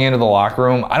 Going into the locker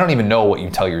room, I don't even know what you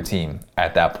tell your team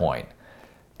at that point,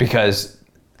 because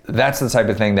that's the type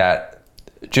of thing that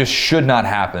just should not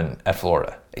happen at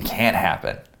Florida. It can't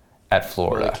happen at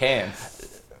Florida. Well, it can.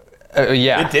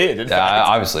 Yeah. It did, in fact.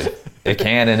 Obviously. It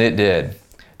can, and it did.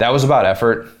 That was about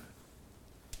effort.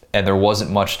 And there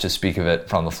wasn't much to speak of it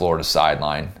from the Florida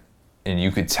sideline. And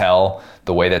you could tell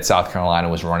the way that South Carolina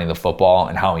was running the football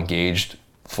and how engaged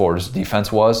Florida's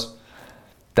defense was,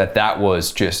 that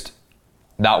was just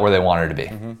not where they wanted to be.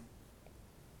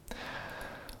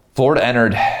 Florida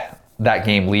entered that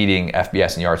game leading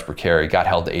FBS in yards per carry, got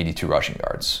held to 82 rushing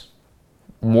yards.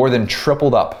 More than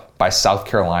tripled up by South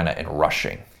Carolina in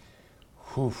rushing.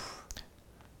 Oof.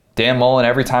 Dan Mullen,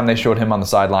 every time they showed him on the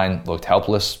sideline, looked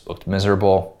helpless, looked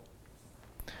miserable.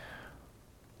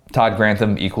 Todd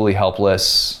Grantham, equally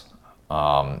helpless.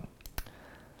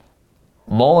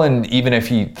 Mullen, even if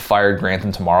he fired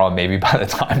Grantham tomorrow, maybe by the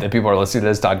time that people are listening to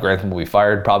this, Todd Grantham will be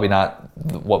fired. Probably not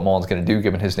what Mullen's going to do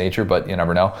given his nature, but you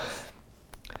never know.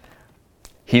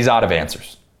 He's out of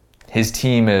answers. His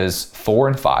team is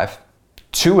 4-5,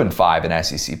 2-5 in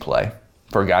SEC play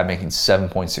for a guy making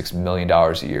 $7.6 million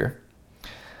a year.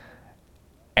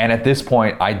 And at this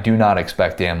point, I do not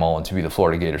expect Dan Mullen to be the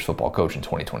Florida Gators football coach in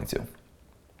 2022.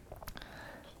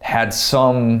 Had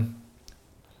some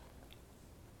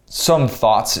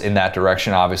thoughts in that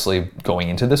direction, obviously, going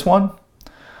into this one.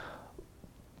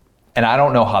 And I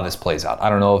don't know how this plays out. I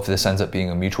don't know if this ends up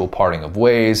being a mutual parting of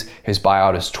ways. His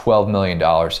buyout is $12 million.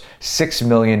 $6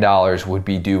 million would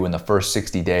be due in the first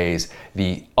 60 days.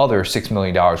 The other $6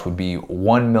 million would be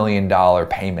 $1 million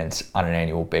payments on an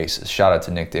annual basis. Shout out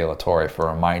to Nick De La Torre for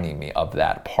reminding me of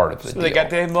that part of the deal. They got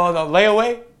Dan Mullen on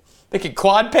layaway? They could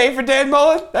quad pay for Dan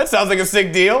Mullen? That sounds like a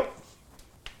sick deal.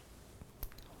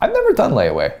 I've never done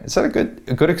layaway. Is that a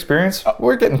good experience?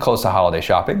 We're getting close to holiday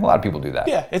shopping. A lot of people do that.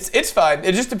 Yeah, it's fine.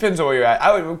 It just depends on where you're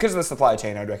at. Because of the supply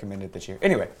chain, I'd recommend it this year.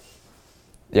 Anyway.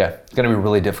 Yeah, it's going to be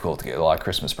really difficult to get a lot of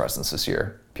Christmas presents this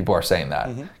year. People are saying that.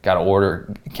 Got to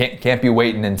order. Can't be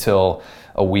waiting until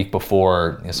a week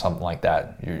before, something like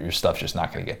that. Your stuff's just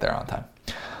not going to get there on time.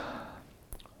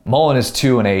 Mullen is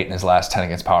 2-8 in his last 10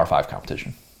 against Power 5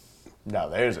 competition. Now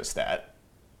there's a stat.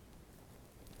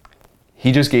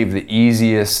 He just gave the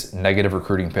easiest negative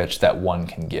recruiting pitch that one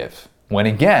can give. When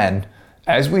again,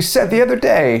 as we said the other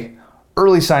day,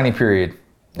 early signing period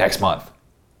next month.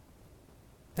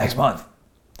 Next month.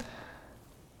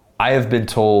 I have been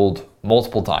told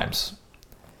multiple times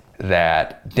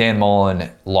that Dan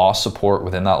Mullen lost support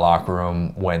within that locker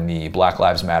room when the Black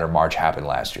Lives Matter march happened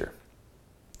last year.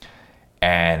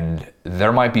 And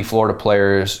there might be Florida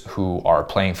players who are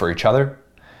playing for each other.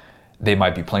 They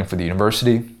might be playing for the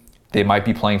university. They might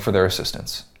be playing for their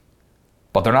assistants.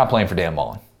 But they're not playing for Dan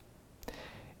Mullen.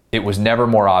 It was never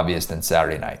more obvious than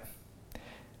Saturday night.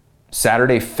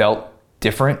 Saturday felt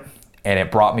different, and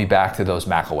it brought me back to those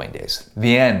McElwain days.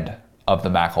 The end of the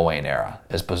McElwain era,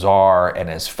 as bizarre and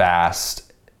as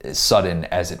fast, as sudden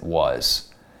as it was.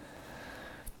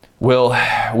 Will,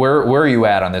 where are you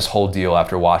at on this whole deal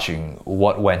after watching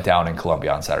what went down in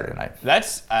Columbia on Saturday night?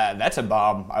 That's a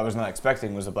bomb I was not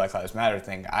expecting was the Black Lives Matter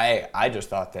thing. I just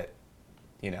thought that,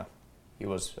 he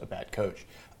was a bad coach.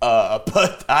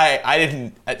 But I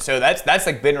didn't. So that's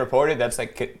like been reported. That's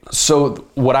like. So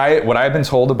what I've been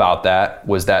told about that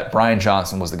was that Brian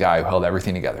Johnson was the guy who held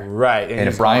everything together. Right. And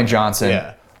if Brian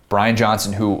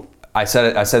Johnson, who I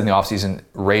said in the offseason,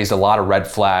 raised a lot of red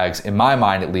flags, in my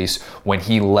mind at least, when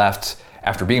he left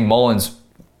after being Mullen's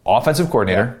offensive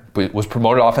coordinator, but was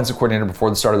promoted offensive coordinator before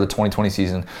the start of the 2020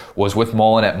 season, was with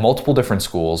Mullen at multiple different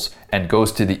schools, and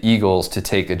goes to the Eagles to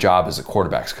take a job as a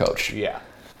quarterback's coach. Yeah.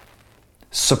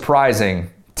 Surprising,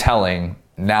 telling,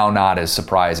 now not as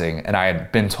surprising. And I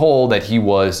had been told that he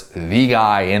was the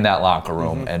guy in that locker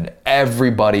room, and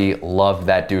everybody loved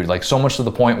that dude. Like, so much to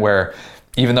the point where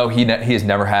even though he has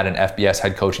never had an FBS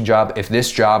head coaching job, if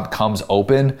this job comes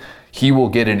open, he will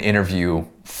get an interview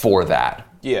for that.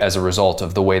 Yeah. As a result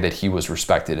of the way that he was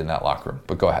respected in that locker room.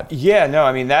 But go ahead. Yeah, no,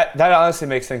 I mean, that honestly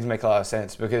makes things make a lot of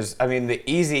sense because, I mean, the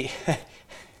easy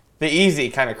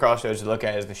kind of crossroads to look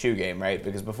at is the shoe game, right?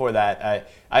 Because before that,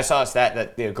 I saw a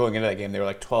stat that going into that game, they were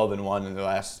like 12-1 in the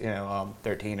last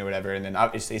 13 or whatever, and then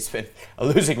obviously it's been a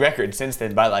losing record since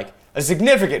then by like a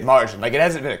significant margin. Like, it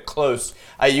hasn't been a close.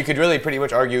 You could really pretty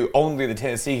much argue only the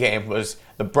Tennessee game was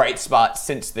the bright spot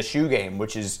since the shoe game,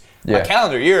 which is a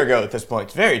calendar year ago at this point.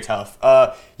 It's very tough.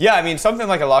 Yeah, I mean, something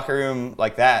like a locker room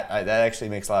like that, that actually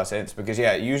makes a lot of sense because,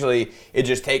 usually it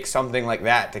just takes something like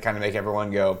that to kind of make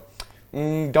everyone go,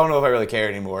 don't know if I really care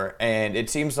anymore. And it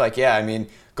seems like, I mean,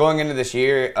 going into this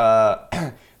year,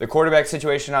 the quarterback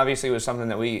situation obviously was something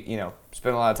that we,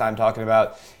 spent a lot of time talking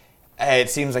about.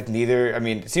 It seems like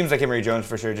it seems like Emory Jones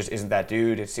for sure just isn't that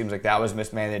dude. It seems like that was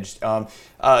mismanaged.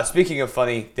 Speaking of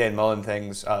funny Dan Mullen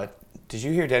things, did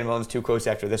you hear Dan Mullen's 2 quotes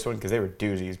after this one? Because they were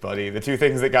doozies, buddy. The 2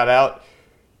 things that got out.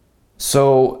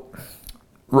 So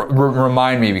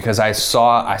remind me, because I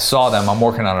saw them. I'm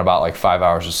working on about like 5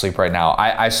 hours of sleep right now.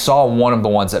 I saw one of the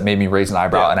ones that made me raise an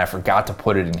eyebrow, and I forgot to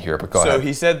put it in here. But go ahead. So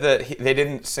he said that they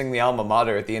didn't sing the alma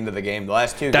mater at the end of the game, the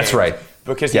last 2 games. That's right.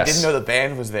 Because he didn't know the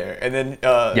band was there. And then Nick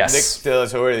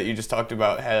Delatore that you just talked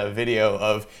about had a video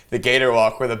of the Gator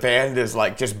Walk where the band is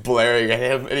like just blaring at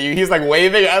him. And he's like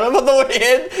waving at him on the way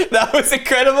in. That was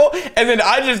incredible. And then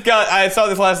I saw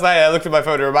this last night. I looked at my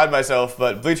phone to remind myself,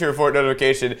 but Bleacher Report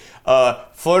notification,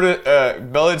 Florida,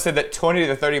 Mullen said that 20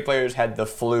 to 30 players had the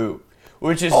flu.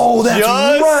 Which is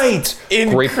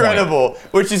incredible.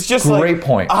 Which is just great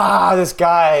point. This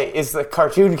guy is the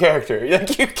cartoon character.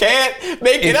 Like, you can't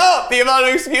make it up, the amount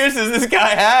of excuses this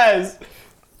guy has.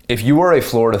 If you were a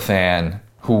Florida fan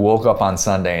who woke up on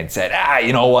Sunday and said,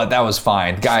 you know what, that was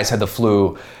fine. Guys had the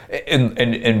flu. And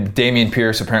Dameon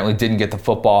Pierce apparently didn't get the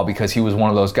football because he was one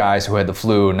of those guys who had the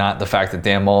flu, not the fact that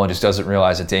Dan Mullen just doesn't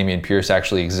realize that Dameon Pierce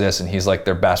actually exists and he's like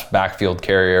their best backfield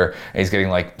carrier and he's getting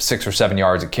like 6 or 7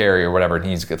 yards a carry or whatever and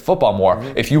he needs to get the football more.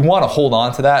 Mm-hmm. If you want to hold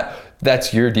on to that,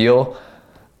 that's your deal.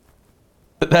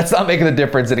 But that's not making a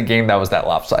difference in a game that was that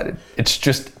lopsided. It's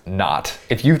just not.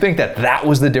 If you think that that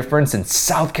was the difference and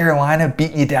South Carolina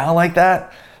beat you down like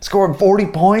that, scored 40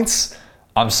 points,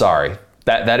 I'm sorry.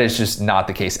 That is just not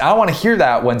the case. I don't want to hear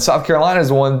that when South Carolina is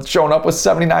the one showing up with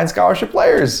 79 scholarship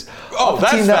players. Oh,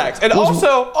 that's facts. And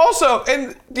also,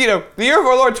 in the year of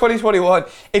our Lord 2021,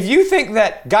 if you think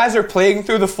that guys are playing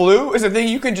through the flu is a thing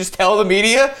you can just tell the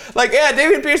media, like,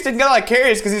 David Pierce didn't get a lot of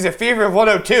carries because he's a fever of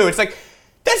 102. It's like,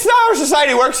 that's not how our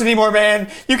society works anymore,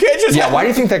 man. You can't just... Yeah, why do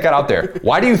you think that got out there?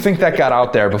 Why do you think that got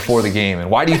out there before the game? And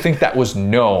why do you think that was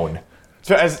known?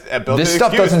 So this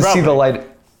stuff doesn't see the light...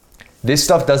 This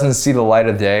stuff doesn't see the light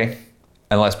of day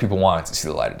unless people want it to see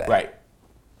the light of day. Right.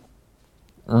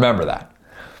 Remember that.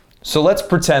 So let's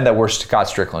pretend that we're Scott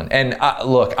Strickland. And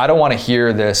look, I don't want to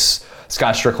hear this,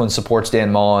 Scott Strickland supports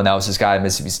Dan Mullen. That was his guy at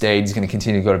Mississippi State. He's going to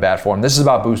continue to go to bat for him. This is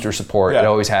about booster support. Yeah. It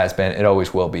always has been. It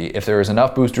always will be. If there is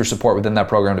enough booster support within that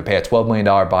program to pay a $12 million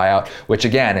buyout, which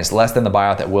again is less than the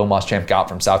buyout that Will Muschamp got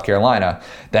from South Carolina,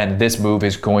 then this move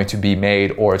is going to be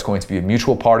made, or it's going to be a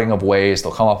mutual parting of ways.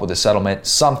 They'll come up with a settlement,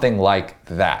 something like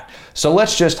that. So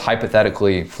let's just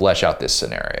hypothetically flesh out this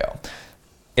scenario.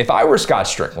 If I were Scott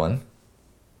Strickland,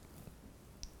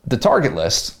 the target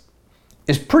list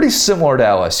is pretty similar to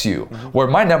LSU, where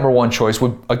my number one choice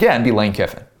would, again, be Lane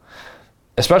Kiffin.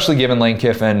 Especially given Lane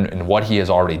Kiffin and what he has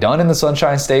already done in the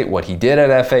Sunshine State, what he did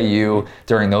at FAU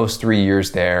during those 3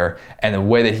 years there, and the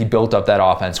way that he built up that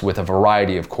offense with a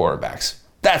variety of quarterbacks.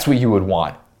 That's what you would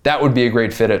want. That would be a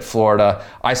great fit at Florida.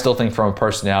 I still think from a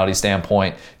personality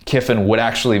standpoint, Kiffin would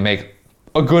actually make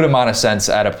a good amount of sense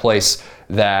at a place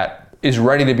that is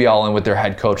ready to be all in with their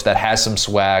head coach, that has some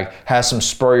swag, has some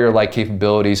Spurrier-like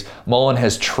capabilities. Mullen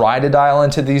has tried to dial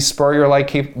into these Spurrier-like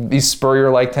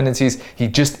tendencies. He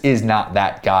just is not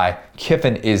that guy.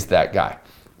 Kiffin is that guy.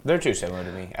 They're too similar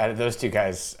to me. Those two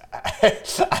guys. I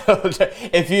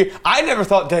never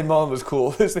thought Dan Mullen was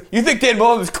cool. You think Dan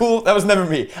Mullen was cool? That was never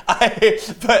me.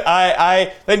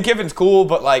 Lane Kiffin's cool,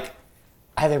 but like,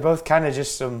 they're both kind of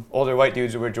just some older white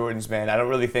dudes who wear Jordans, man. I don't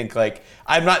really think, like,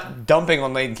 I'm not dumping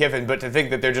on Lane Kiffin, but to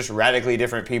think that they're just radically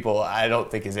different people, I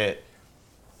don't think is it.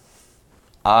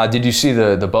 Did you see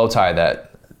the bow tie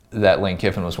that that Lane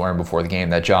Kiffin was wearing before the game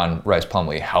that John Rice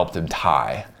Plumlee helped him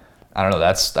tie. I don't know.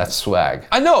 That's swag.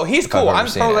 I know he's cool. I'm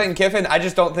pro it. Lane Kiffin. I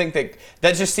just don't think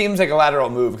that just seems like a lateral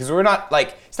move because we're not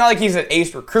like it's not like he's an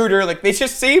ace recruiter. Like they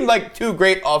just seem like two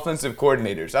great offensive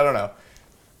coordinators. I don't know.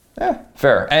 Yeah,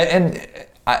 fair.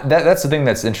 That's the thing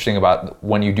that's interesting about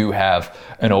when you do have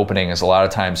an opening is a lot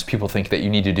of times people think that you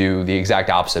need to do the exact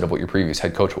opposite of what your previous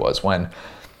head coach was. When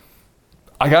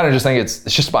I kind of just think it's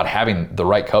just about having the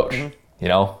right coach. Mm-hmm. You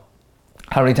know,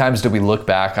 how many times do we look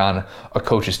back on a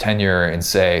coach's tenure and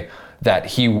say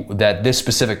that this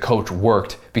specific coach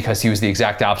worked because he was the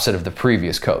exact opposite of the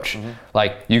previous coach? Mm-hmm.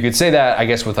 Like you could say that, I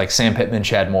guess, with like Sam Pittman,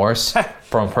 Chad Morris,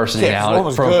 from a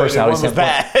personality, standpoint.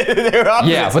 Bad.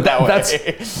 Yeah, but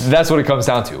that's what it comes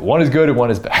down to. One is good and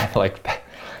one is bad. Like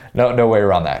no way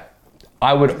around that.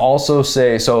 I would also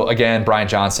say, so again, Brian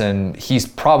Johnson, he's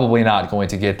probably not going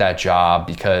to get that job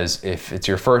because if it's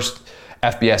your first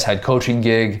FBS head coaching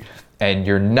gig and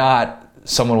you're not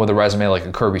someone with a resume like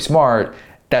a Kirby Smart,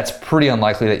 that's pretty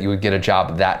unlikely that you would get a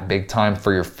job that big time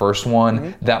for your first one.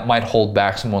 Mm-hmm. That might hold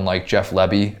back someone like Jeff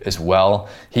Lebby as well.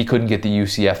 He couldn't get the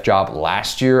UCF job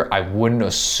last year. I wouldn't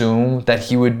assume that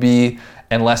he would be,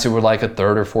 unless it were like a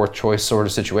third or fourth choice sort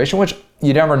of situation, which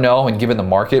you never know. And given the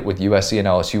market with USC and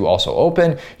LSU also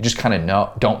open, you just kind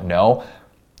of don't know.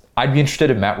 I'd be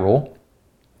interested in Matt Rule.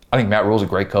 I think Matt Rule's a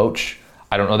great coach.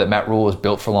 I don't know that Matt Rule is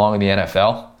built for long in the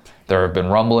NFL. There have been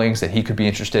rumblings that he could be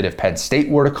interested if Penn State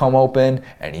were to come open.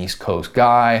 An East Coast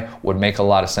guy would make a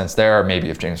lot of sense there. Maybe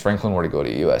if James Franklin were to go to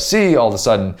USC, all of a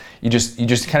sudden you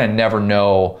just kind of never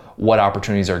know what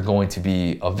opportunities are going to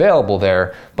be available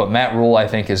there. But Matt Rule, I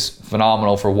think, is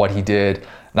phenomenal for what he did,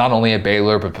 not only at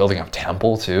Baylor, but building up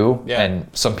Temple too. Yeah. And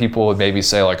some people would maybe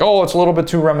say like, oh, it's a little bit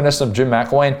too reminiscent of Jim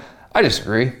McElwain. I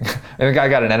disagree. And the guy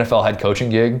got an NFL head coaching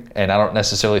gig, and I don't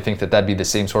necessarily think that that'd be the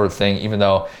same sort of thing, even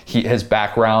though his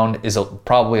background is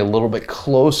probably a little bit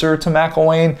closer to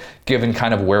McElwain, given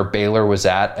kind of where Baylor was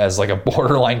at as like a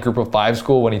borderline group of five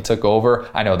school when he took over.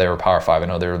 I know they were Power 5. I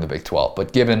know they were in the Big 12.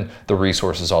 But given the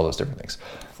resources, all those different things.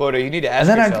 Florida, you need to ask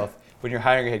yourself, when you're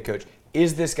hiring a head coach,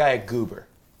 is this guy a goober?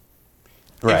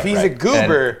 Right, if he's a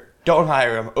goober, don't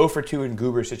hire him. 0 for 2 in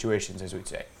goober situations, as we'd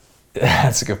say.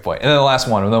 That's a good point. And then the last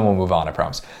one, and then we'll move on, I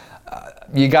promise.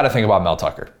 You got to think about Mel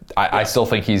Tucker. I still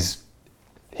think he's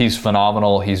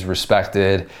phenomenal. He's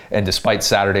respected. And despite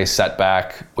Saturday's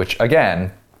setback, which,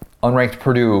 again, unranked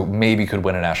Purdue maybe could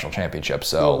win a national championship,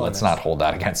 so let's not hold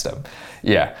that against him.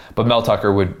 Yeah, but Mel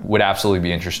Tucker would absolutely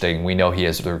be interesting. We know he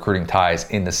has the recruiting ties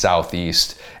in the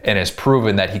Southeast and has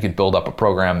proven that he could build up a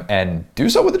program and do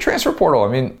so with the transfer portal. I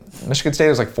mean, Michigan State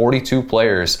has like 42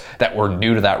 players that were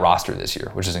new to that roster this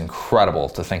year, which is incredible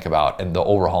to think about, and the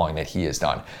overhauling that he has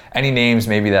done. Any names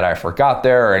maybe that I forgot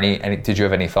there, or any did you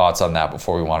have any thoughts on that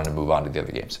before we wanted to move on to the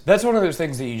other games? That's one of those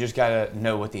things that you just gotta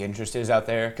know what the interest is out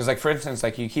there. Because like for instance,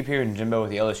 like you keep hearing Jimbo with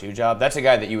the LSU job, that's a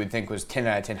guy that you would think was 10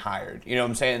 out of 10 hired. You know what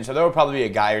I'm saying? So there will probably be a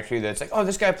guy or two that's like, oh,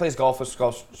 this guy plays golf with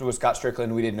Scott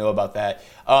Strickland. We didn't know about that.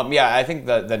 Yeah, I think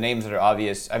the names that are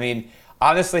obvious. I mean,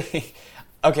 honestly,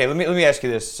 okay, let me ask you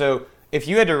this. So if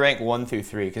you had to rank 1 through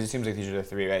 3, because it seems like these are the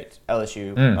 3, right?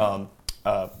 LSU,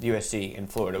 USC,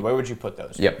 and Florida. Where would you put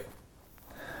those? Yep.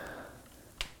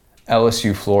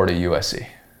 LSU, Florida, USC.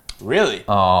 Really?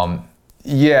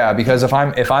 Yeah, because if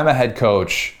I'm a head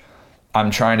coach,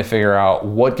 I'm trying to figure out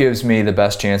what gives me the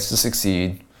best chance to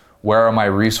succeed. Where are my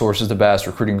resources the best,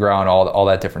 recruiting ground, all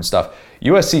that different stuff.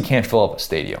 USC can't fill up a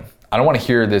stadium. I don't want to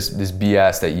hear this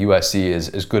BS that USC is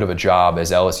as good of a job as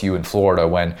LSU in Florida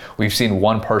when we've seen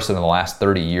one person in the last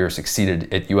 30 years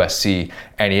succeeded at USC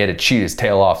and he had to cheat his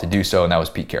tail off to do so, and that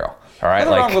was Pete Carroll. All right,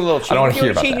 like wrong with a little cheat. I don't want to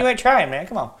hear about that. You ain't trying, man.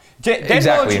 Come on. Dan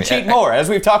Mullen should cheat more, as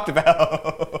we've talked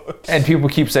about. And people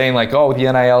keep saying like, oh, with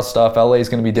the NIL stuff, LA is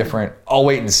going to be different. I'll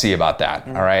wait and see about that.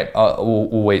 All right,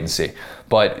 we'll wait and see.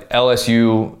 But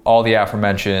LSU, all the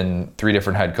aforementioned 3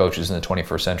 different head coaches in the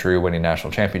 21st century winning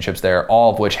national championships there,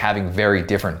 all of which having very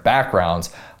different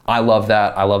backgrounds. I love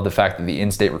that. I love the fact that the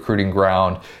in-state recruiting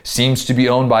ground seems to be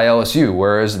owned by LSU,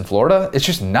 whereas in Florida, it's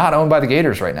just not owned by the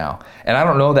Gators right now. And I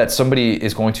don't know that somebody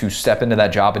is going to step into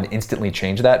that job and instantly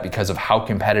change that because of how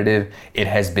competitive it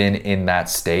has been in that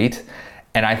state.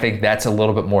 And I think that's a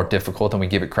little bit more difficult than we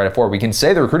give it credit for. We can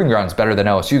say the recruiting ground is better than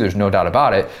LSU, there's no doubt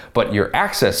about it, but your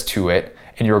access to it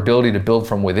and your ability to build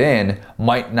from within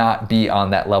might not be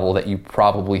on that level that you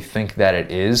probably think that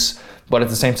it is. But at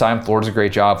the same time, Florida's a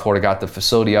great job. Florida got the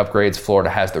facility upgrades. Florida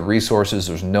has the resources.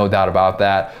 There's no doubt about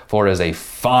that. Florida is a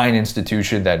fine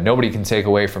institution that nobody can take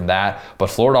away from that. But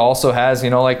Florida also has,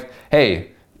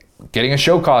 hey, getting a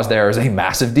show cause there is a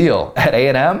massive deal. At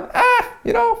A&M,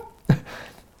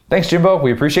 thanks, Jimbo.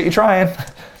 We appreciate you trying.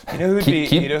 You know who'd be,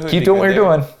 keep you know who'd keep be doing what good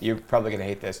you're there? doing. You're probably gonna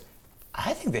hate this.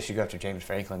 I think they should go after James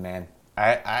Franklin, man.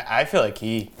 I feel like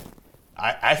he.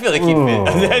 I feel like he'd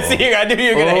fit. See, I knew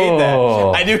you were gonna hate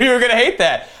that. I knew you were gonna hate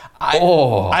that.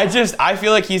 I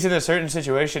feel like he's in a certain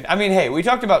situation. I mean, hey, we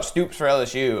talked about Stoops for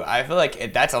LSU. I feel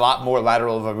like that's a lot more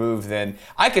lateral of a move than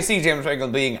I could see James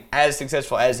Franklin being as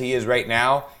successful as he is right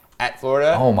now at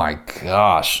Florida. Oh my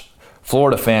gosh,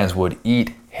 Florida fans would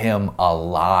eat him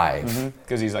alive.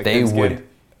 Because he's like they thin-skinned. would,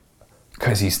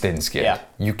 because he's thin-skinned. Yeah.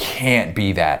 You can't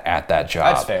be that at that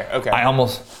job. That's fair. Okay.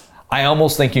 I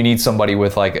almost think you need somebody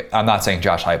with like, I'm not saying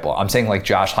Josh Heupel. I'm saying like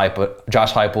Josh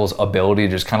Heupel's ability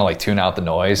to just kind of like tune out the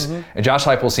noise. And Josh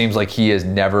Heupel seems like he has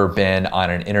never been on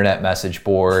an internet message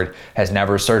board, has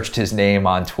never searched his name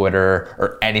on Twitter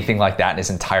or anything like that in his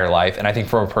entire life. And I think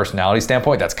from a personality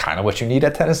standpoint, that's kind of what you need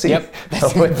at Tennessee. Yep.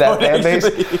 With that fan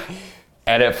base.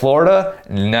 And at Florida,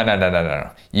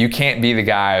 no. You can't be the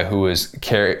guy who is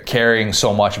caring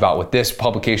so much about what this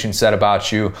publication said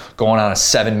about you, going on a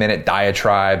 7-minute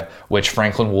diatribe, which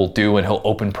Franklin will do, and he'll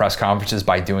open press conferences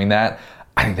by doing that.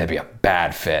 I think that'd be a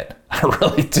bad fit. I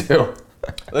really do.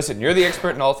 Listen, you're the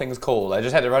expert in all things cold. I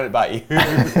just had to run it by you.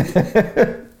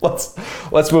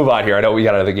 Let's move on here. I know we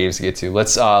got other games to get to.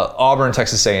 Let's Auburn,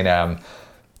 Texas A&M.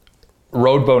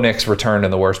 Road Bo Nix returned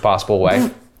in the worst possible way.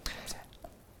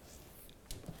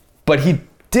 But he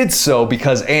did so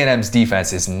because A&M's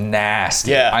defense is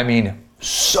nasty. Yeah. I mean,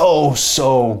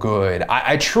 so good.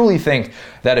 I truly think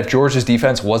that if Georgia's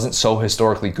defense wasn't so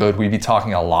historically good, we'd be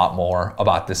talking a lot more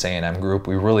about this A&M group.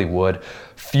 We really would.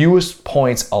 Fewest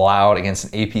points allowed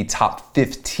against an AP top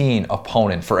 15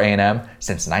 opponent for A&M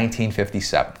since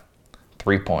 1957.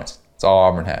 3 points. That's all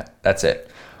Auburn had. That's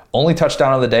it. Only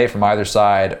touchdown of the day from either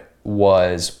side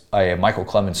was a Michael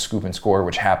Clemens scoop and score,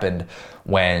 which happened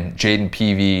when Jaden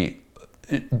Peavy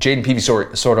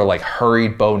sort of like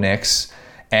hurried Bo Nix,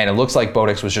 and it looks like Bo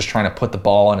Nix was just trying to put the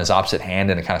ball in his opposite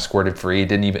hand and it kind of squirted free.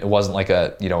 It wasn't like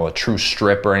a true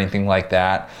strip or anything like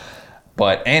that.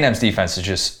 But A&M's defense is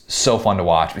just so fun to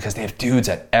watch because they have dudes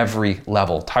at every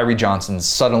level. Tyree Johnson's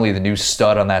suddenly the new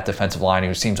stud on that defensive line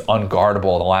who seems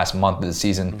unguardable the last month of the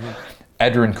season.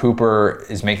 Edrin Cooper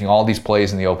is making all these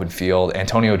plays in the open field.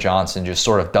 Antonio Johnson just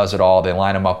sort of does it all. They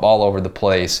line him up all over the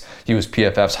place. He was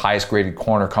PFF's highest graded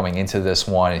corner coming into this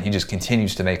one, and he just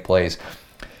continues to make plays.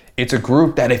 It's a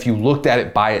group that if you looked at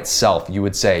it by itself, you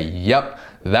would say, yep,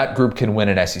 that group can win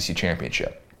an SEC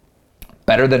championship.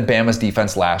 Better than Bama's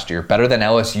defense last year, better than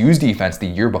LSU's defense the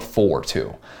year before,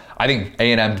 too. I think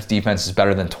A&M's defense is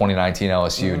better than 2019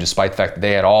 LSU, despite the fact that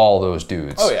they had all those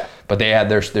dudes. Oh, yeah. But they had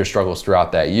their struggles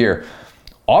throughout that year.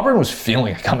 Auburn was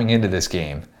feeling it coming into this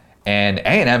game, and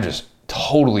A&M just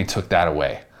totally took that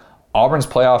away. Auburn's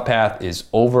playoff path is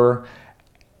over.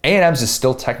 A&M's is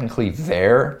still technically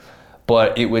there,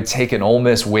 but it would take an Ole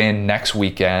Miss win next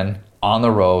weekend on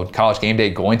the road. College Game Day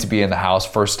going to be in the house,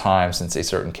 first time since a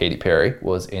certain Katy Perry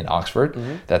was in Oxford,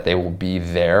 that they will be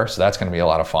there, so that's going to be a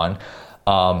lot of fun.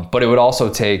 But it would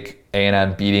also take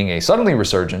A&M beating a suddenly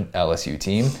resurgent LSU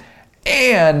team,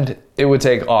 and it would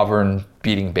take Auburn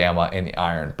beating Bama in the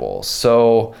Iron Bowl.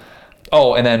 So,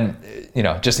 and then,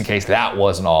 just in case that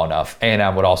wasn't all enough,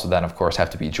 A&M would also then, of course,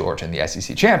 have to beat Georgia in the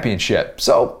SEC championship.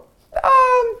 So,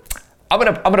 I'm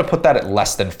gonna put that at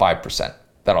less than 5%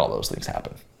 that all those things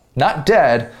happen. Not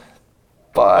dead,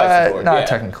 but not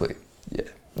technically. Yeah,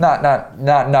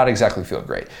 not exactly feeling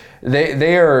great.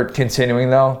 They are continuing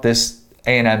though. This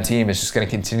A&M team is just going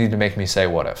to continue to make me say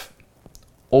what if,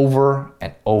 over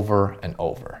and over and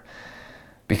over.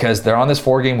 Because they're on this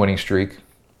 4-game winning streak,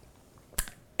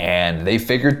 and they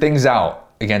figured things out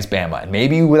against Bama. And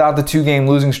maybe without the 2-game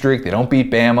losing streak, they don't beat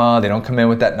Bama, they don't come in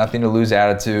with that nothing to lose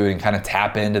attitude and kind of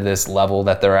tap into this level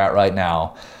that they're at right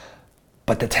now.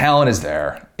 But the talent is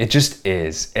there. It just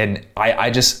is. And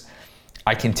I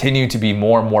continue to be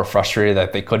more and more frustrated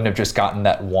that they couldn't have just gotten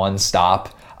that one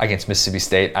stop against Mississippi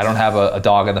State. I don't have a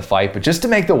dog in the fight, but just to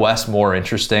make the West more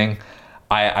interesting,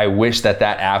 I wish that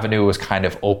avenue was kind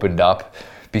of opened up,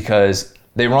 because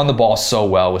they run the ball so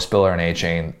well with Spiller and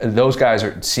A-Chain. Those guys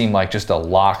seem like just a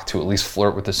lock to at least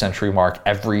flirt with the century mark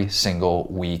every single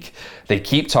week. They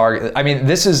keep target. I mean,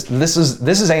 this is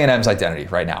A&M's identity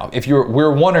right now.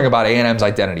 We're wondering about A&M's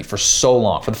identity for so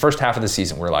long. For the first half of the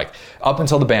season, we're like, up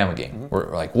until the Bama game,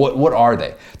 we're like, what are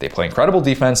they? They play incredible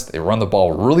defense. They run the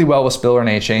ball really well with Spiller and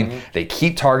A-Chain. They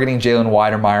keep targeting Jalen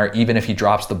Weidermeyer even if he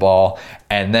drops the ball.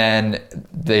 And then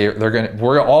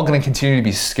we're all gonna continue to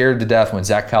be scared to death when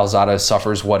Zach Calzada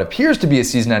suffers what appears to be a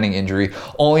season-ending injury,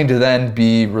 only to then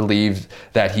be relieved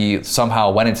that he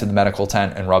somehow went into the medical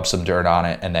tent and rubbed some dirt on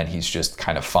it, and then he's just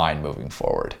kind of fine moving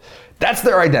forward. That's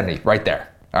their identity right there.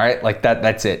 All right, like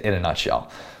that's it in a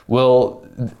nutshell. Will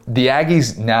the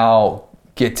Aggies now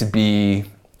get to be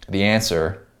the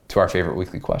answer to our favorite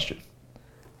weekly question?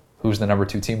 Who's the number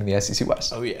 2 team in the SEC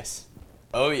West? Oh, yes.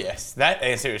 Oh, yes. That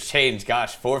answer has changed,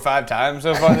 4 or 5 times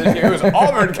so far this year. It was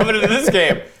Auburn coming into this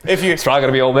game. It's probably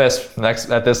going to be Ole Miss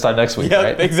at this time next week,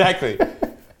 right? Exactly.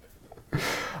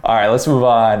 All right, let's move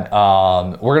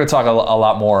on. We're going to talk a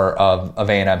lot more of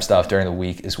A&M stuff during the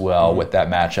week as well with that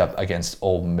matchup against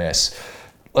Ole Miss.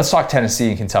 Let's talk Tennessee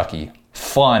and Kentucky.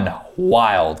 Fun,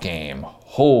 wild game.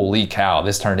 Holy cow,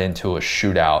 this turned into a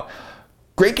shootout.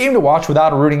 Great game to watch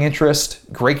without a rooting interest.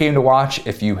 Great game to watch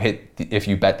if you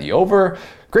bet the over.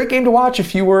 Great game to watch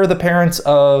if you were the parents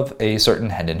of a certain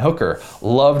Hendon Hooker.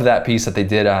 Loved that piece that they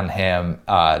did on him,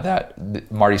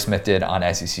 that Marty Smith did on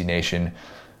SEC Nation.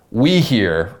 We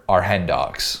here are hen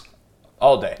dogs.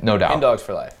 All day. No doubt. Hen dogs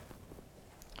for life.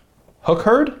 Hook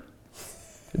herd?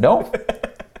 No?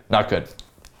 Not good.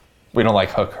 We don't like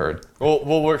hook herd.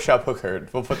 We'll workshop hook herd.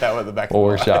 We'll put that one in the back of the We'll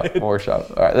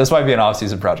workshop. All right, this might be an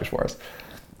off-season project for us.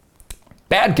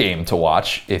 Bad game to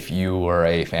watch if you were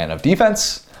a fan of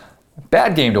defense.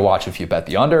 Bad game to watch if you bet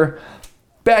the under.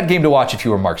 Bad game to watch if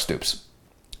you were Mark Stoops.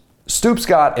 Stoops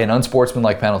got an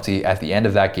unsportsmanlike penalty at the end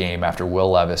of that game after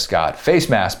Will Levis got face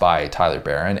masked by Tyler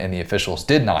Barron, and the officials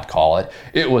did not call it.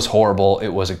 It was horrible. It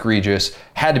was egregious.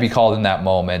 Had to be called in that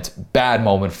moment. Bad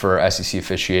moment for SEC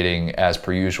officiating as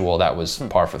per usual. That was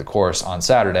par for the course on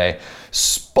Saturday.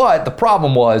 But the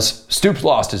problem was Stoops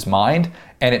lost his mind,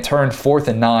 and it turned 4th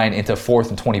and 9 into 4th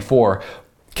and 24.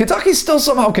 Kentucky still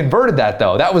somehow converted that,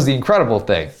 though. That was the incredible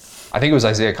thing. I think it was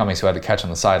Isaiah Cummings who had the catch on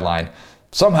the sideline.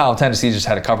 Somehow Tennessee just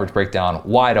had a coverage breakdown,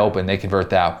 wide open. They convert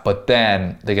that, but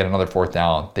then they get another 4th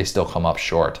down. They still come up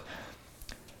short.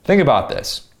 Think about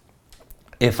this.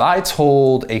 If I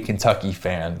told a Kentucky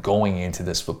fan going into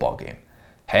this football game,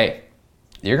 hey,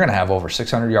 you're going to have over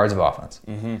 600 yards of offense.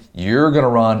 You're going to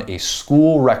run a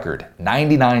school record,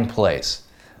 99 plays.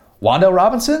 Wan'Dale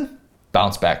Robinson,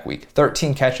 bounce back week.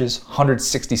 13 catches,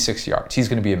 166 yards. He's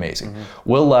going to be amazing.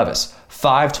 Will Levis,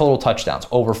 5 total touchdowns,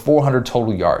 over 400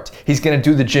 total yards. He's going to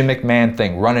do the Jim McMahon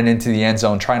thing, running into the end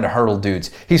zone, trying to hurdle dudes.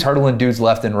 He's hurdling dudes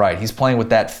left and right. He's playing with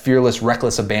that fearless,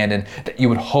 reckless abandon that you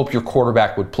would hope your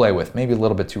quarterback would play with. Maybe a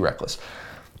little bit too reckless.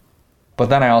 But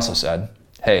then I also said,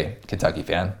 hey, Kentucky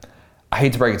fan, I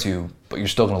hate to break it to you, but you're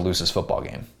still going to lose this football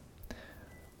game.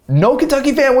 No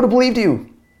Kentucky fan would have believed you.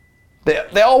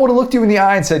 They all would have looked you in the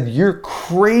eye and said, you're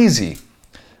crazy.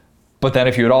 But then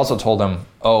if you had also told them,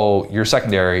 oh, your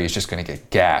secondary is just going to get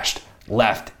gashed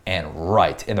left and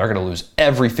right, and they're going to lose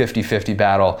every 50-50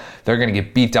 battle, they're going to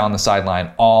get beat down the sideline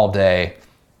all day,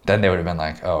 then they would have been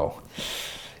like, oh,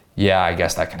 yeah, I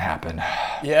guess that can happen.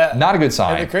 Yeah. Not a good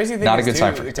sign. And the crazy thing Not is a good too,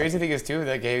 sign for the crazy thing is, too, in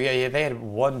that game, they had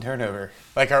 1 turnover.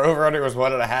 Like, our over-under was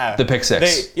 1.5. The pick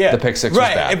six. The pick six was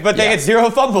bad. Right, but they had 0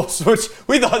 fumbles, which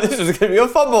we thought this was going to be a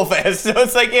fumble fest. So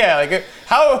it's like, yeah, like,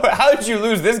 how did you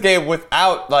lose this game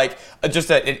without, like,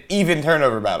 just an even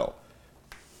turnover battle?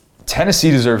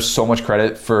 Tennessee deserves so much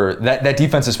credit for that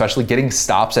defense, especially getting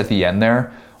stops at the end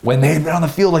there when they had been on the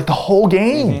field like the whole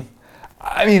game.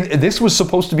 I mean, this was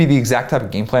supposed to be the exact type of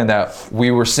game plan that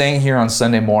we were saying here on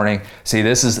Sunday morning. See,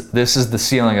 this is the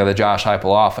ceiling of the Josh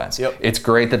Heupel offense. Yep. It's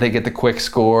great that they get the quick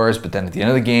scores, but then at the end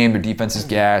of the game, their defense is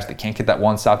gashed. They can't get that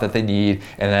one stop that they need,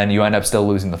 and then you end up still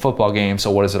losing the football game.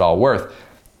 So what is it all worth?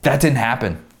 That didn't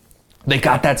happen. They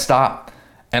got that stop.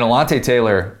 And Alontae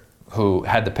Taylor, who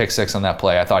had the pick 6 on that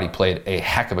play, I thought he played a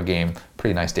heck of a game.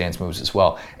 Pretty nice dance moves as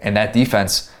well. And that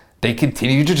defense, they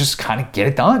continue to just kind of get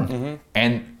it done.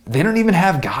 And they don't even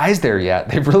have guys there yet.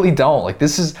 They really don't. Like,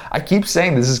 this is, I keep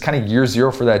saying this is kind of year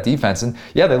 0 for that defense. And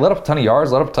yeah, they let up a ton of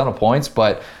yards, let up a ton of points,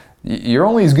 but you're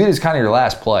only as good as kind of your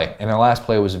last play. And their last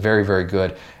play was very, very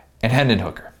good. And Hendon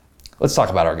Hooker. Let's talk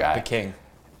about our guy. The king.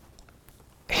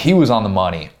 He was on the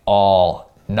money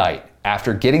all night.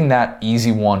 After getting that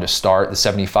easy one to start, the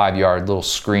 75-yard little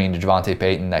screen to Javonte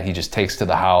Payton that he just takes to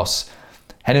the house,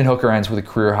 Hendon Hooker ends with a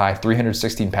career-high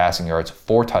 316 passing yards,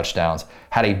 4 touchdowns,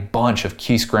 had a bunch of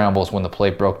key scrambles when the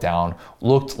play broke down,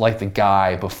 looked like the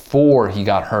guy before he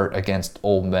got hurt against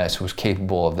Ole Miss who was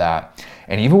capable of that.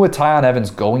 And even with Tyon Evans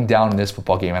going down in this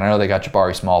football game, and I know they got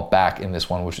Jabari Small back in this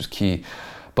one, which was key,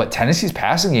 but Tennessee's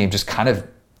passing game just kind of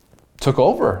took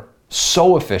over.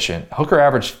 So efficient. Hooker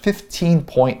averaged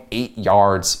 15.8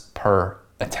 yards per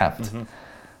attempt.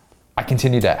 I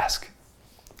continue to ask,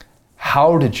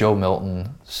 how did Joe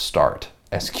Milton start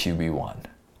as QB1?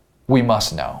 We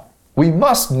must know. We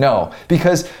must know.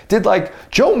 Because did, like,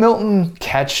 Joe Milton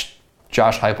catch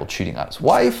Josh Heupel cheating on his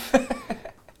wife?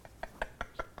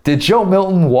 Did Joe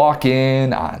Milton walk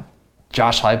in on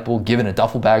Josh Heupel giving a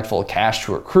duffel bag full of cash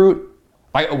to a recruit?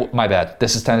 My bad.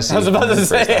 This is Tennessee. I was about to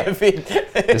say.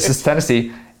 This is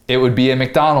Tennessee. It would be a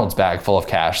McDonald's bag full of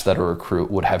cash that a recruit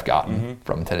would have gotten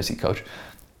from a Tennessee coach.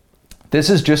 This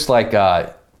is just like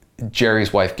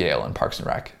Jerry's wife Gail in Parks and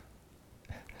Rec.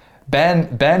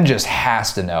 Ben just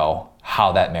has to know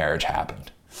how that marriage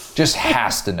happened. Just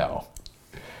has to know.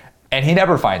 And he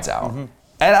never finds out. And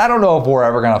I don't know if we're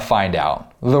ever going to find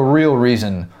out the real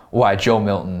reason why Joe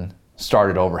Milton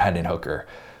started over Hendon Hooker.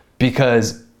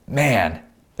 Because, man,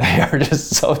 they are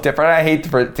just so different. I hate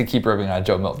to keep ripping on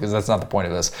Joe Milton because that's not the point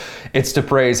of this. It's to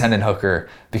praise Hendon Hooker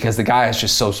because the guy is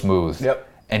just so smooth. Yep.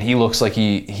 And he looks like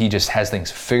he just has things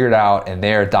figured out and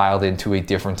they're dialed into a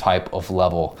different type of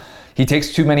level. He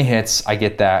takes too many hits, I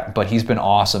get that, but he's been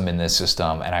awesome in this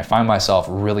system. And I find myself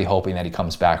really hoping that he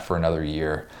comes back for another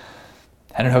year.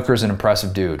 Hendon Hooker's an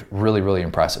impressive dude. Really, really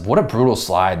impressive. What a brutal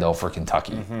slide, though, for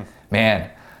Kentucky. Man,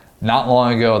 not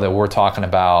long ago that we're talking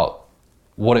about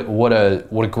what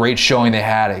a great showing they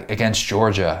had against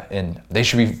Georgia. And they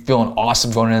should be feeling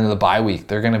awesome going into the bye week.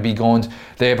 They're going to be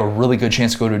they have a really good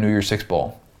chance to go to a New Year's Six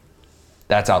Bowl.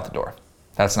 That's out the door.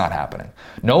 That's not happening.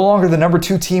 No longer the number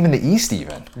 2 team in the East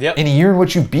even. Yep. In a year in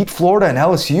which you beat Florida and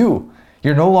LSU.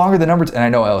 You're no longer the number 2, and I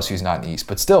know LSU's not in the East,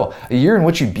 but still, a year in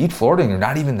which you beat Florida and you're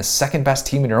not even the second best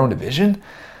team in your own division.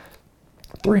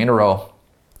 3 in a row.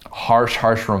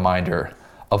 Harsh reminder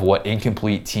of what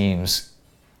incomplete teams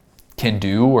can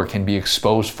do or can be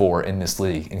exposed for in this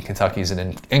league. And Kentucky's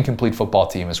an incomplete football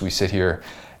team as we sit here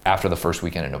after the first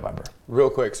weekend in November. Real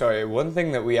quick, sorry. One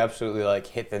thing that we absolutely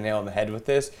hit the nail on the head with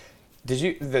this,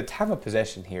 the time of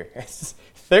possession here is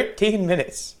 13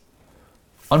 minutes.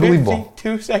 Unbelievable.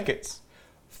 52 seconds.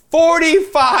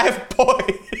 45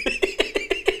 points.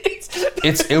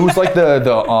 It was like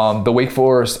the Wake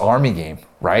Forest Army game,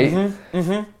 right?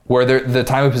 Where the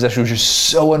time of possession was just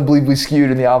so unbelievably skewed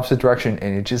in the opposite direction,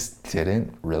 and it just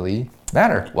didn't really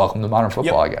matter. Welcome to modern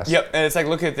football, I guess. Yep, and it's like,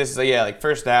 look at this.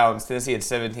 First downs, Tennessee had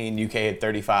 17, UK had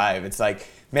 35. It's like,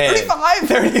 man.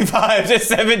 35 to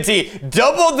 17.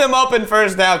 Doubled them up in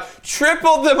first down,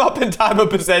 tripled them up in time of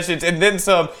possessions, and then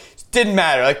some. Didn't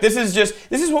matter. This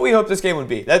is what we hope this game would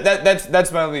be.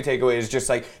 That's my only takeaway is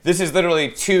just this is literally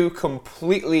 2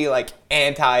 completely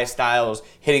anti-styles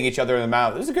hitting each other in the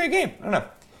mouth. This is a great game. I don't know.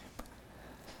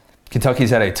 Kentucky's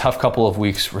had a tough couple of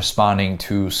weeks responding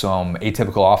to some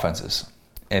atypical offenses.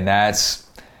 And that's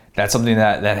something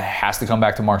that has to come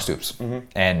back to Mark Stoops.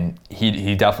 And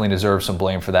he definitely deserves some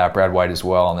blame for that. Brad White as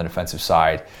well on the defensive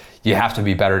side. You have to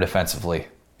be better defensively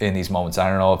in these moments. I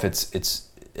don't know if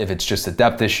it's just a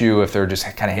depth issue, if they're just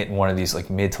kind of hitting one of these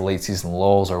mid to late season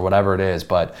lulls or whatever it is.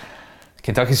 But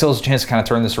Kentucky still has a chance to kind of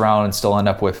turn this around and still end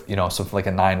up with, something like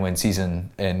a 9-win season,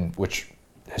 in which,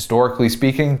 historically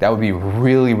speaking, that would be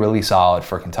really, really solid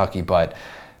for Kentucky. But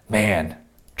man,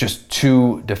 just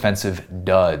 2 defensive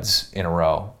duds in a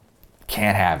row.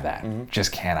 Can't have that.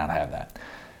 Just cannot have that.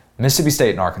 Mississippi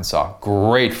State and Arkansas,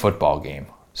 great football game.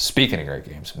 Speaking of great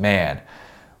games, man.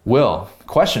 Will,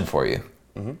 question for you.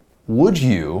 Would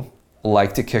you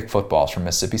like to kick footballs from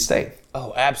Mississippi State?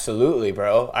 Oh, absolutely,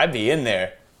 bro. I'd be in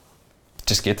there.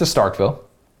 Just get to Starkville,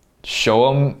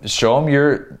 show them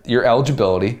your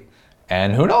eligibility,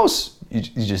 and who knows? You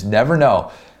just never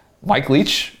know. Mike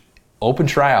Leach, open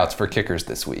tryouts for kickers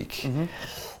this week.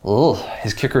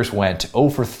 His kickers went 0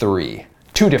 for 3.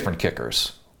 2 different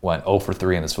kickers went 0 for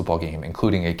 3 in this football game,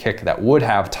 including a kick that would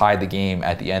have tied the game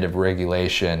at the end of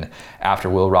regulation after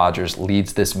Will Rogers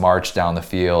leads this march down the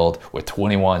field with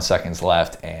 21 seconds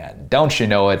left. And don't you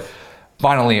know it,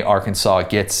 finally Arkansas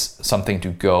gets something to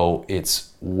go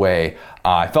its way.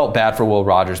 I felt bad for Will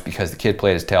Rogers because the kid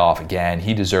played his tail off again.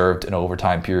 He deserved an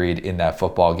overtime period in that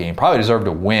football game. Probably deserved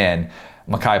to win.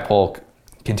 Makai Polk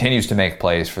continues to make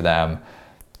plays for them.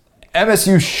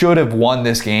 MSU should have won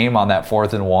this game on that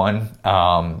 4th and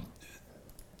 1.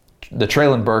 The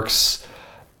Traylon Burks,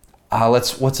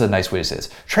 what's a nice way to say this?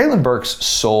 Traylon Burks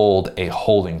sold a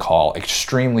holding call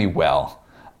extremely well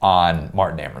on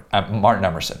Martin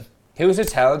Emerson. He was a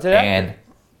talented actor. And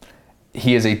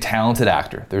he is a talented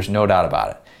actor. There's no doubt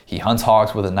about it. He hunts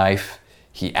hogs with a knife.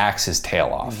 He acts his tail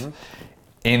off.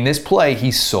 In this play,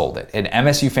 he sold it. And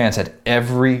MSU fans had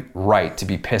every right to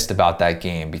be pissed about that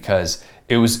game because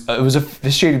it was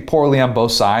officiated poorly on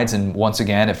both sides. And once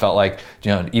again, it felt like,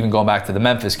 even going back to the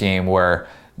Memphis game where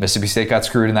Mississippi State got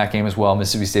screwed in that game as well.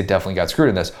 Mississippi State definitely got screwed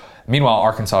in this. Meanwhile,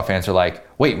 Arkansas fans are like,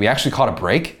 wait, we actually caught a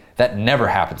break? That never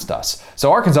happens to us.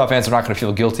 So Arkansas fans are not going to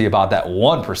feel guilty about that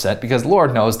 1% because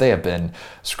Lord knows they have been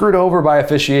screwed over by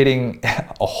officiating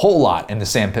a whole lot in the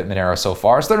Sam Pittman era so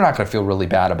far. So they're not going to feel really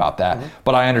bad about that.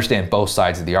 But I understand both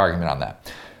sides of the argument on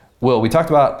that. Will, we talked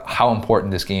about how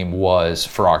important this game was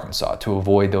for Arkansas to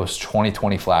avoid those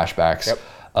 2020 flashbacks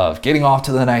of getting off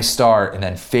to the nice start and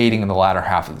then fading in the latter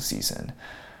half of the season.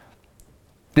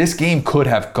 This game could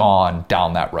have gone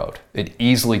down that road. It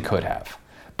easily could have.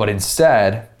 But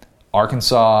instead,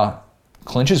 Arkansas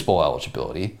clinches bowl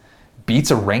eligibility,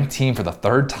 beats a ranked team for the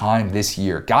third time this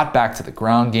year, got back to the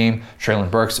ground game.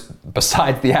 Traylon Burks,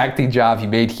 besides the acting job, he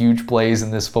made huge plays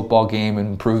in this football game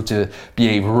and proved to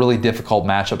be a really difficult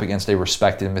matchup against a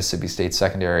respected Mississippi State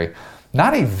secondary.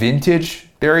 Not a vintage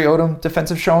Barry Odom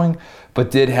defensive showing,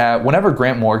 but did have, whenever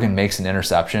Grant Morgan makes an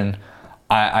interception,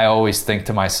 I always think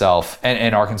to myself,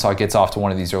 and Arkansas gets off to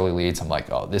one of these early leads, I'm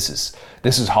like, oh, this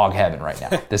is hog heaven right now.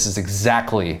 This is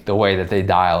exactly the way that they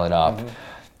dial it up.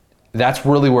 That's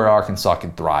really where Arkansas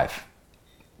can thrive.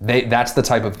 That's the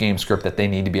type of game script that they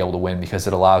need to be able to win because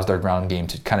it allows their ground game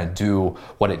to kind of do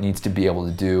what it needs to be able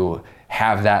to do,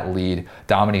 have that lead.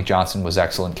 Dominique Johnson was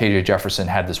excellent. KJ Jefferson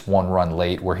had this one run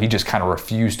late where he just kind of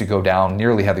refused to go down,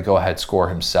 nearly had the go-ahead score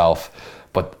himself.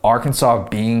 But Arkansas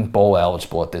being bowl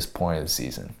eligible at this point of the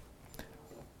season.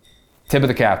 Tip of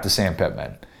the cap to Sam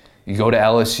Pittman. You go to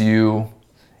LSU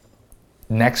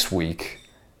next week,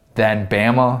 then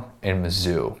Bama and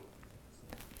Mizzou.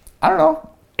 I don't know,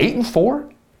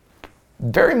 8-4?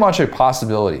 Very much a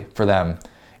possibility for them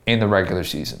in the regular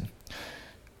season.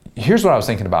 Here's what I was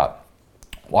thinking about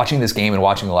watching this game and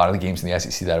watching a lot of the games in the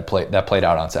SEC that played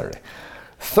out on Saturday.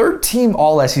 Third team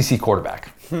all SEC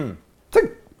quarterback. It's a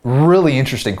really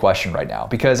interesting question right now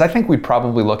because I think we'd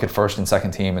probably look at first and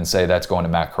second team and say that's going to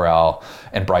Matt Corral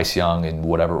and Bryce Young in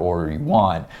whatever order you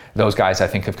want. Those guys I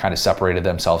think have kind of separated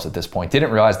themselves at this point.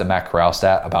 Didn't realize the Matt Corral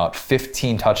stat, about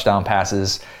 15 touchdown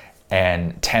passes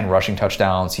and 10 rushing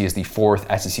touchdowns. He is the fourth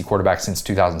SEC quarterback since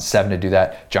 2007 to do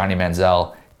that. Johnny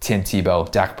Manziel, Tim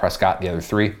Tebow, Dak Prescott, the other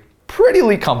three. Pretty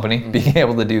elite company being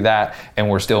able to do that, and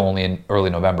we're still only in early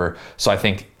November. So I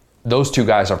think those two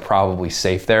guys are probably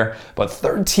safe there. But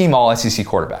third team all SEC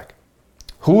quarterback.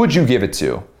 Who would you give it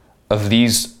to of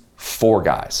these four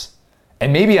guys?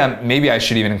 And maybe I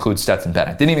should even include Stetson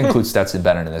Bennett. Didn't even include Stetson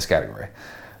Bennett in this category.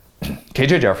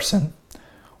 KJ Jefferson,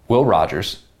 Will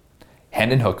Rogers,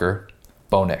 Hendon Hooker,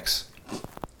 Bo Nix.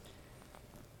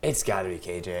 It's got to be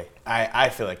KJ. I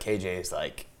feel like KJ is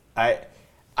like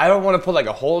I don't want to put like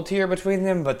a whole tier between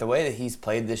them, but the way that he's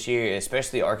played this year,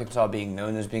 especially Arkansas being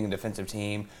known as being a defensive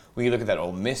team, when you look at that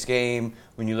Ole Miss game,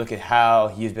 when you look at how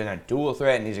he's been a dual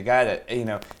threat, and he's a guy that, you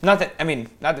know, not that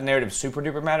the narrative super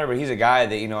duper matter, but he's a guy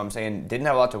that, you know what I'm saying, didn't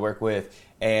have a lot to work with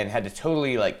and had to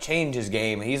totally like change his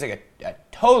game. He's like a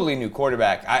totally new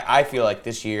quarterback, I feel like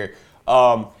this year.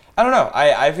 I don't know.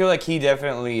 I feel like he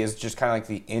definitely is just kind of like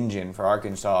the engine for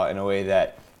Arkansas in a way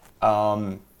that,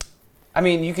 I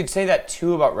mean, you could say that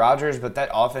too about Rodgers, but that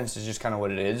offense is just kind of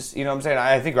what it is. You know what I'm saying?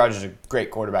 I think Rodgers is a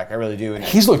great quarterback. I really do. And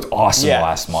he's looked awesome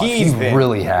last month. He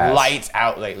really has. Lights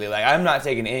out lately. Like, I'm not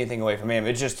taking anything away from him.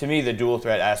 It's just, to me, the dual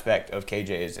threat aspect of KJ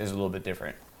is a little bit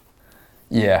different.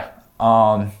 Yeah.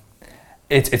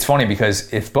 It's funny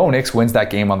because if Bo Nix wins that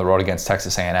game on the road against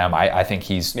Texas A&M, I think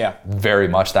he's very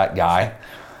much that guy.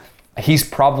 He's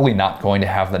probably not going to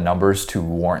have the numbers to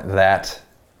warrant that.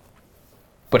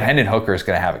 But Hendon Hooker is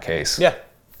going to have a case. Yeah.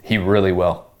 He really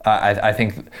will. I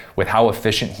think with how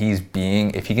efficient he's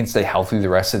being, if he can stay healthy the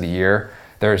rest of the year,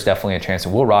 there is definitely a chance.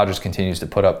 And Will Rogers continues to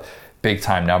put up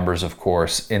big-time numbers, of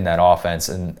course, in that offense.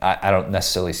 And I don't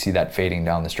necessarily see that fading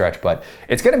down the stretch. But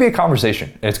it's going to be a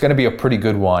conversation. It's going to be a pretty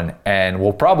good one. And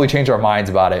we'll probably change our minds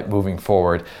about it moving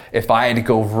forward. If I had to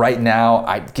go right now,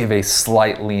 I'd give a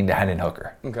slight lean to Hendon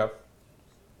Hooker. Okay.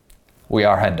 We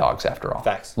are hen dogs, after all.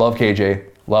 Facts. Love KJ.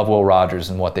 Love Will Rogers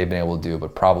and what they've been able to do,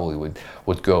 but probably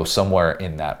would go somewhere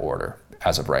in that order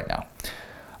as of right now.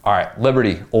 All right,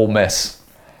 Liberty, Ole Miss.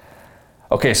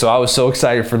 Okay, so I was so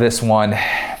excited for this one.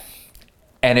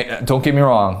 And don't get me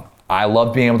wrong, I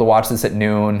love being able to watch this at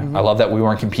noon. Mm-hmm. I love that we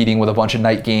weren't competing with a bunch of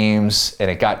night games, and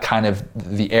it got kind of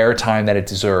the airtime that it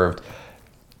deserved.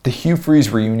 The Hugh Freeze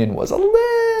reunion was a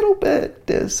little bit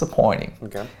disappointing.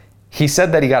 Okay. He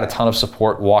said that he got a ton of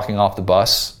support walking off the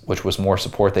bus, which was more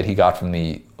support that he got from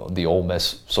the Ole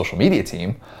Miss social media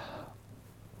team.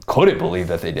 Couldn't believe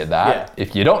that they did that. Yeah.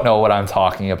 If you don't know what I'm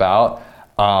talking about,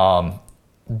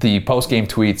 the post-game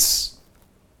tweets,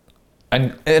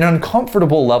 an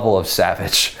uncomfortable level of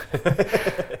savage.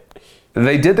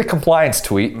 They did the compliance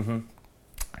tweet. Mm-hmm.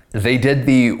 They did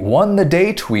the won the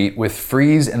day tweet with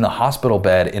Freeze in the hospital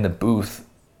bed in the booth,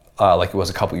 like it was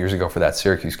a couple years ago for that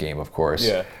Syracuse game, of course.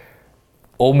 Yeah.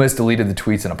 Ole Miss deleted the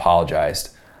tweets and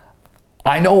apologized.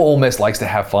 I know Ole Miss likes to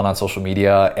have fun on social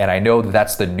media, and I know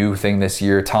that's the new thing this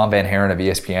year. Tom Van Haren of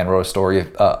ESPN wrote a story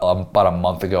about a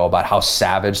month ago about how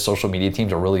savage social media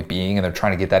teams are really being, and they're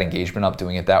trying to get that engagement up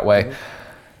doing it that way. Mm-hmm.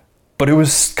 But it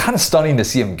was kind of stunning to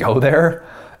see him go there,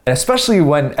 and especially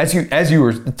when, as you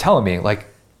were telling me, like,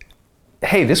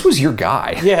 hey, this was your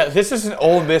guy. Yeah, this is an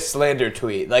Ole Miss slander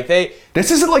tweet.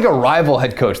 This isn't like a rival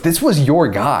head coach. This was your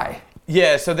guy.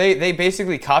 Yeah, so they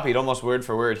basically copied almost word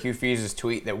for word Hugh Freeze's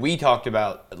tweet that we talked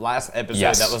about last episode.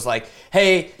 Yes. That was like,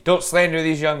 hey, don't slander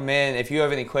these young men. If you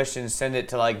have any questions, send it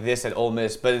to like this at Ole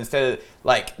Miss. But instead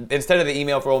of the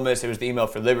email for Ole Miss, it was the email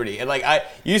for Liberty. And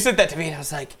you sent that to me, and I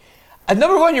was like,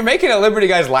 number one, you're making a Liberty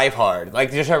guy's life hard.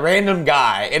 Like, just a random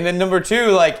guy. And then number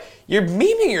two, like, you're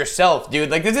memeing yourself, dude.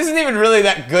 Like, this isn't even really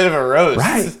that good of a roast.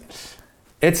 Right.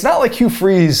 It's not like Hugh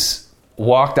Freeze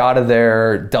walked out of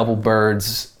there double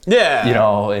birds.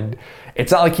 Yeah. And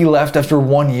it's not like he left after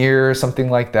 1 year or something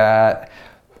like that.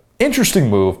 Interesting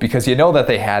move, because you know that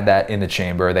they had that in the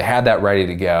chamber. They had that ready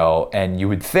to go. And you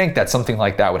would think that something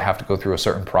like that would have to go through a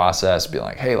certain process, be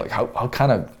like, hey, like how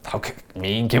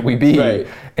mean can we be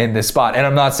in this spot? And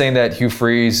I'm not saying that Hugh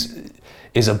Freeze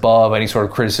is above any sort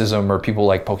of criticism or people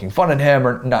like poking fun at him,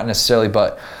 or not necessarily,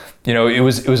 but it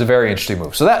was a very interesting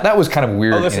move. So that was kind of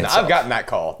weird. Oh, listen, I've gotten that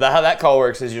call. How that call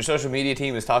works is your social media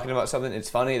team is talking about something. It's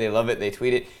funny. They love it. They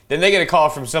tweet it. Then they get a call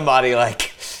from somebody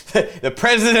like the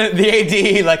president,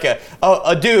 the AD, like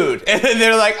a dude. And then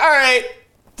they're like, all right,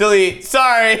 delete.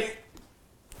 Sorry.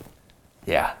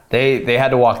 Yeah, they had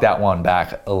to walk that one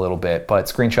back a little bit, but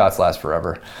screenshots last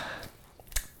forever.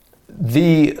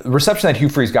 The reception that Hugh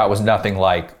Freeze got was nothing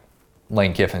like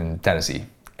Lane Kiffin, Tennessee.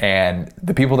 And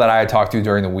the people that I had talked to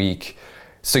during the week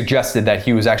suggested that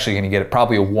he was actually going to get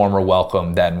probably a warmer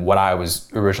welcome than what I was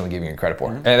originally giving him credit for.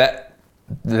 Mm-hmm. And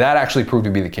that actually proved to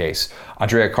be the case.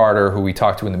 Andrea Carter, who we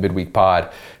talked to in the midweek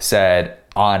pod, said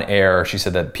on air, she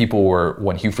said that people were,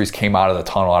 when Hugh Freeze came out of the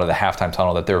tunnel, out of the halftime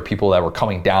tunnel, that there were people that were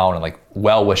coming down and like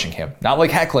well-wishing him. Not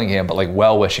like heckling him, but like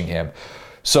well-wishing him.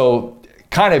 So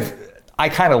I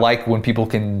kind of like when people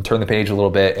can turn the page a little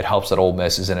bit. It helps that Ole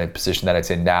Miss is in a position that it's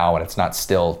in now, and it's not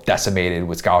still decimated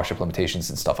with scholarship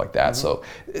limitations and stuff like that. Mm-hmm.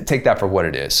 So take that for what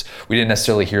it is. We didn't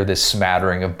necessarily hear this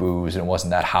smattering of boos, and it wasn't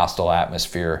that hostile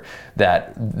atmosphere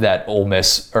that Ole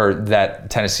Miss, or that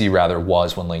Tennessee rather,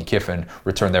 was when Lane Kiffin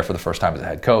returned there for the first time as a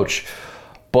head coach.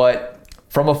 But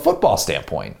from a football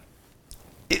standpoint,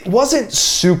 it wasn't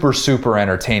super, super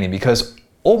entertaining, because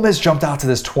Ole Miss jumped out to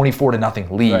this 24-0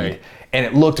 lead. Right. And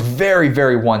it looked very,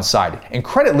 very one-sided. And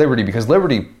credit Liberty, because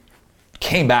Liberty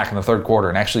came back in the third quarter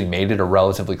and actually made it a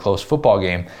relatively close football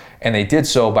game. And they did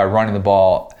so by running the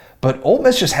ball. But Ole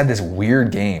Miss just had this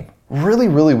weird game. Really,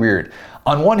 really weird.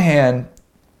 On one hand,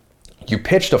 you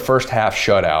pitched a first half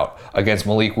shutout against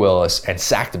Malik Willis and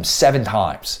sacked him 7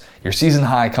 times. Your season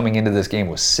high coming into this game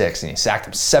was 6, and you sacked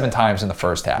him 7 times in the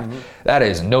first half. Mm-hmm. That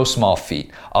is no small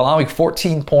feat. Allowing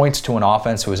 14 points to an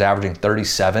offense who was averaging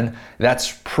 37,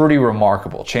 that's pretty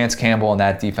remarkable. Chance Campbell and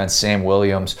that defense, Sam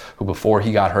Williams, who before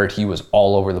he got hurt, he was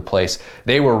all over the place.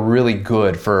 They were really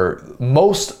good for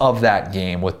most of that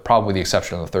game, with probably the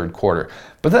exception of the third quarter.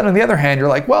 But then on the other hand, you're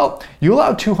like, well, you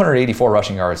allowed 284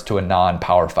 rushing yards to a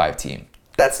non-Power 5 team.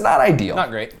 That's not ideal. Not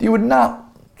great. You would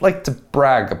not like to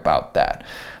brag about that.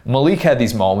 Malik had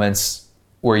these moments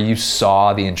where you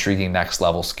saw the intriguing next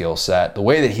level skill set. The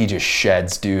way that he just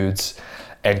sheds dudes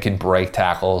and can break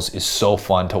tackles is so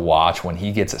fun to watch when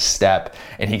he gets a step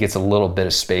and he gets a little bit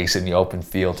of space in the open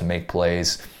field to make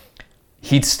plays.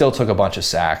 He still took a bunch of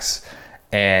sacks,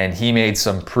 and he made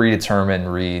some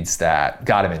predetermined reads that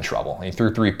got him in trouble. He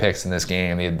threw 3 picks in this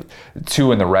game. He had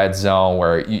 2 in the red zone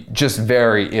where just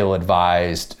very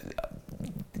ill-advised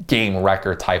game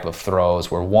wrecker type of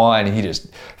throws, where one, he just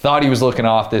thought he was looking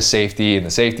off this safety, and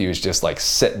the safety was just like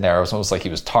sitting there. It was almost like he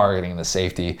was targeting the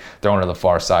safety, throwing to the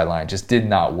far sideline. Just did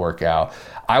not work out.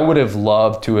 I would have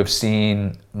loved to have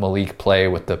seen Malik play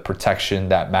with the protection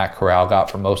that Matt Corral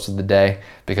got for most of the day,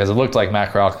 because it looked like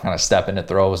Matt Corral could kind of step into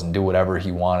throws and do whatever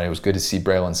he wanted. It was good to see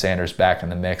Braylon Sanders back in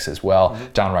the mix as well.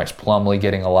 Mm-hmm. John Rice Plumlee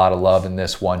getting a lot of love in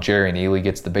this one. Jerry Neely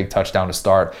gets the big touchdown to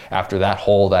start after that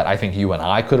hole that I think you and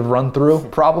I could have run through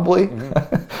probably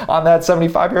on that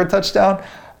 75-yard touchdown.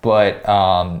 But,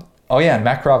 and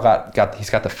Matt Corral he's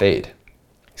got the fade.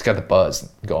 He's got the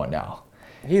buzz going now.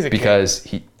 He's a because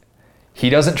kid. He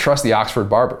doesn't trust the Oxford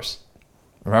Barbers.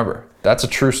 Remember, that's a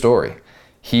true story.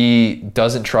 He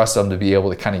doesn't trust them to be able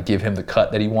to kind of give him the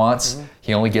cut that he wants. Mm-hmm.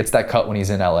 He only gets that cut when he's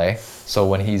in LA. So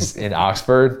when he's in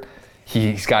Oxford,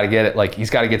 he's got to get it. Like, he's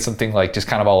got to get something like just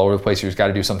kind of all over the place. He's got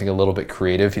to do something a little bit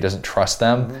creative. He doesn't trust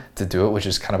them to do it, which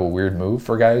is kind of a weird move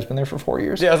for a guy who's been there for 4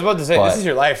 years. Yeah, I was about to say, this is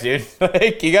your life, dude.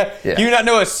 Like, you not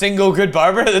know a single good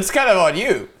barber? That's kind of on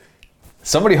you.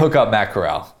 Somebody hook up Matt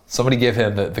Corral. Somebody give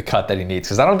him the cut that he needs,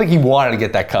 because I don't think he wanted to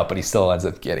get that cut, but he still ends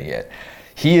up getting it.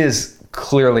 He is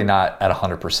clearly not at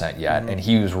 100% yet, and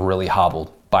he was really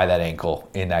hobbled by that ankle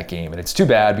in that game. And it's too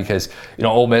bad because,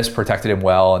 Ole Miss protected him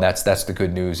well, and that's the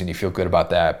good news, and you feel good about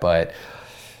that. But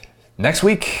next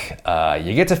week,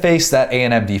 you get to face that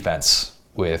A&M defense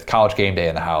with College Game Day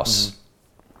in the house.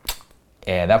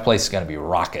 And that place is going to be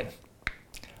rocking.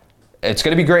 It's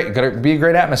going to be great. It's going to be a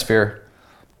great atmosphere.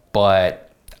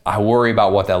 But I worry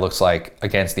about what that looks like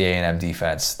against the A&M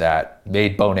defense that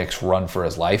made Bo Nix run for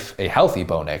his life, a healthy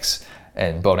Bo Nix.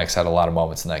 And Bo Nix had a lot of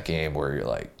moments in that game where you're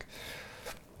like,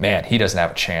 man, he doesn't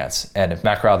have a chance. And if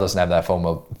Matt Corral doesn't have that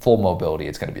full mobility,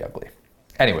 it's going to be ugly.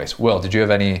 Anyways, Will, did you have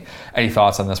any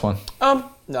thoughts on this one?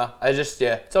 No, I just,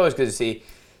 it's always good to see.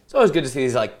 It's always good to see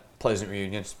these like pleasant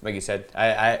reunions, like you said.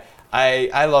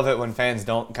 I love it when fans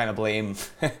don't kind of blame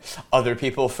other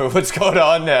people for what's going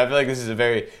on. I feel like this is a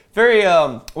very, very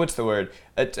what's the word?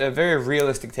 A very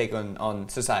realistic take on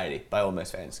society by Ole Miss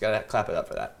fans. Gotta clap it up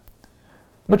for that.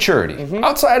 Maturity.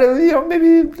 Outside of,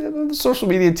 maybe the social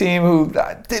media team who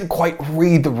didn't quite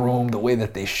read the room the way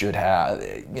that they should have,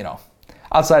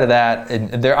 Outside of that,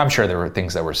 and I'm sure there were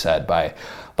things that were said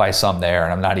by some there,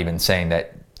 and I'm not even saying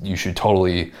that you should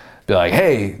totally be like,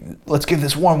 hey, let's give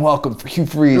this warm welcome for Hugh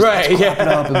Freeze. Right, let's clap it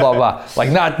up and blah, blah. Like,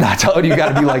 not telling you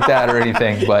got to be like that or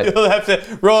anything, but... You'll have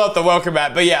to roll out the welcome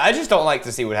mat. But yeah, I just don't like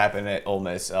to see what happened at Ole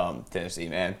Miss, Tennessee,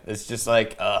 man. It's just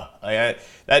like, that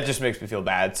just makes me feel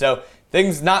bad. So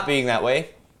things not being that way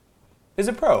is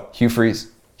a pro. Hugh Freeze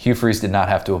did not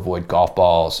have to avoid golf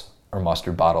balls or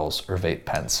mustard bottles or vape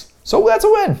pens. So that's a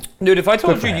win. Dude, if I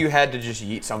told you had to just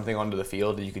yeet something onto the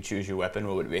field and you could choose your weapon,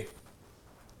 what would it be?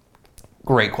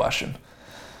 Great question.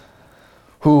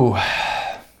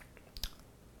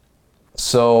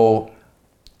 So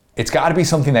it's got to be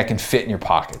something that can fit in your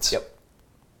pockets. Yep.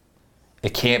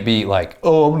 It can't be like,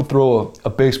 oh, I'm going to throw a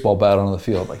baseball bat on the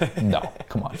field. Like, no,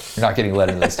 come on. You're not getting let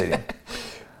into the stadium.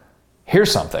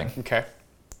 Here's something. Okay.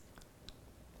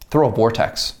 Throw a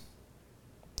vortex.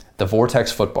 The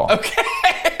vortex football. Okay.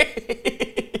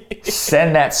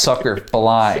 Send that sucker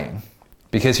flying.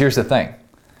 Because here's the thing.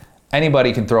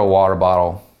 Anybody can throw a water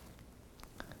bottle,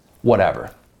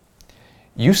 whatever.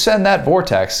 You send that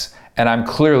vortex, and I'm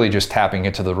clearly just tapping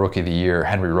into the Rookie of the Year,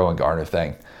 Henry Rowan Gardner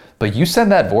thing, but you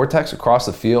send that vortex across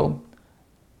the field,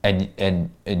 and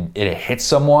it hits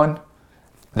someone,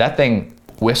 that thing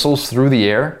whistles through the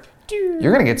air,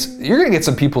 you're gonna get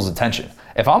some people's attention.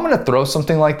 If I'm gonna throw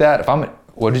something like that,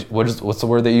 what's the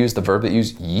word they use? The verb they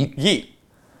use? Yeet? Yeet.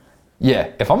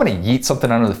 Yeah, if I'm gonna yeet something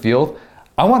onto the field,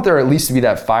 I want there at least to be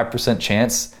that 5%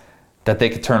 chance that they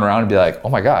could turn around and be like, oh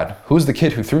my God, who's the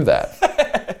kid who threw that?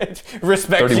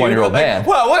 Respect 31-year-old man.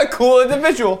 Wow, what a cool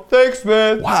individual. Thanks,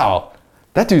 man. Wow,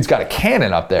 that dude's got a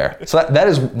cannon up there. So that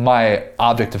is my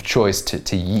object of choice to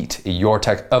yeet,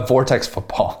 a vortex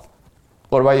football.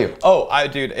 What about you? Oh,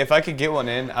 dude, if I could get one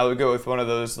in, I would go with one of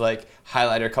those like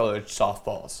highlighter colored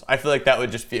softballs. I feel like that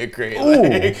would just be a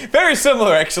great, very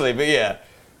similar actually, but yeah.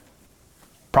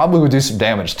 Probably would do some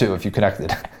damage too if you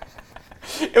connected.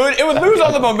 It would lose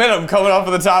all the momentum coming off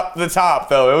of the top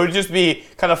though. It would just be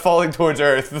kind of falling towards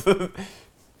earth.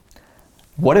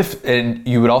 What if, and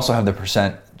you would also have the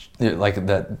percent, like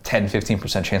the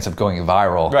 10-15% chance of going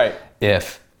viral, right,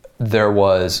 if there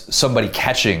was somebody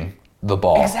catching the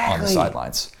ball on the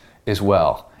sidelines as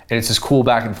well. And it's just cool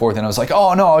back and forth. And I was like,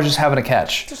 oh no, I was just having a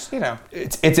catch. Just,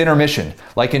 It's intermission.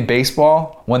 Like in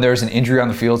baseball, when there's an injury on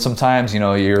the field sometimes,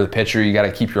 you're the pitcher, you got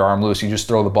to keep your arm loose. You just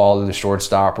throw the ball to the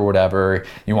shortstop or whatever.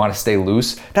 You want to stay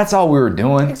loose. That's all we were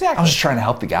doing. Exactly. I was just trying to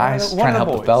help the guys, trying to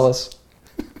help the fellas.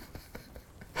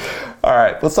 All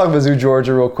right, let's talk Mizzou,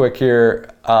 Georgia real quick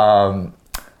here. I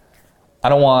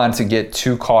don't want to get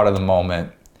too caught in the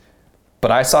moment,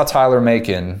 but I saw Tyler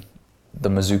Macon, the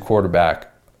Mizzou quarterback,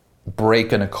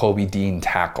 break an Kobe Dean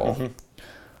tackle.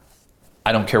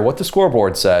 I don't care what the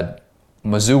scoreboard said.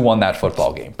 Mizzou won that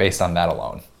football game based on that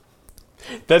alone.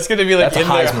 That's going to be like in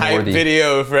their hype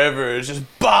video forever. It's just,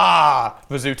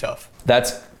 Mizzou tough.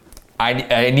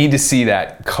 I need to see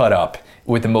that cut up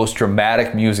with the most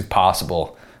dramatic music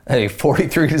possible. A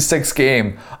 43-6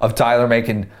 game of Tyler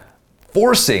Macon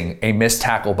forcing a missed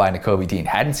tackle by Kobe Dean.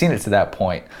 Hadn't seen it to that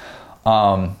point.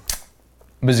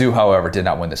 Mizzou, however, did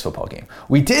not win this football game.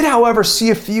 We did, however, see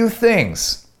a few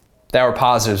things that were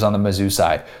positives on the Mizzou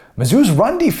side. Mizzou's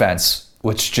run defense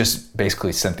which just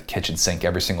basically sent the kitchen sink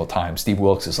every single time. Steve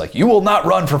Wilkes is like, you will not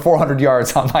run for 400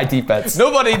 yards on my defense.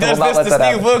 Nobody does this to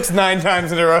Steve Wilkes 9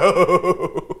 times in a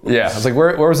row. Yeah, I was like,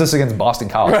 where was this against Boston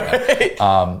College?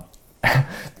 Right.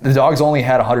 The Dogs only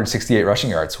had 168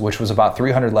 rushing yards, which was about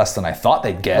 300 less than I thought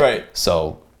they'd get. Right.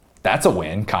 So that's a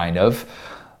win, kind of.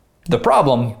 The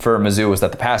problem for Mizzou was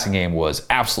that the passing game was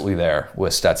absolutely there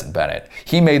with Stetson Bennett.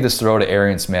 He made this throw to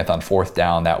Arian Smith on 4th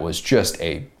down that was just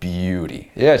a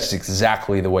beauty. Yeah, it's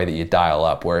exactly the way that you dial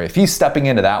up, where if he's stepping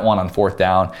into that one on 4th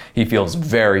down, he feels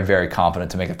very, very confident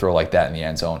to make a throw like that in the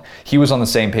end zone. He was on the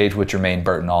same page with Jermaine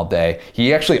Burton all day.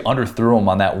 He actually underthrew him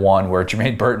on that one where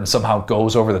Jermaine Burton somehow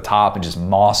goes over the top and just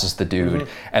mosses the dude,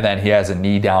 and then he has a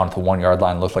knee down at the 1-yard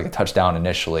line, looked like a touchdown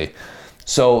initially.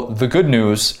 So the good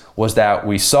news was that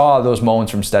we saw those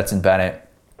moments from Stetson Bennett,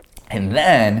 and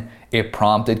then it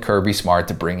prompted Kirby Smart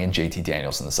to bring in JT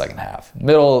Daniels in the second half.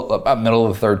 Middle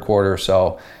of the third quarter or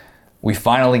so, we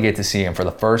finally get to see him for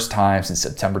the first time since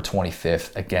September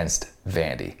 25th against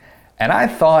Vandy. And I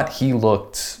thought he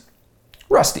looked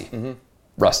rusty.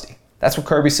 Rusty. That's what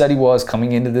Kirby said he was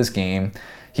coming into this game.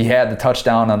 He had the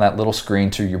touchdown on that little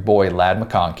screen to your boy Ladd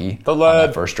McConkey on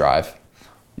that first drive.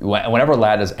 Whenever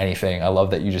Ladd does anything, I love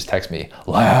that you just text me,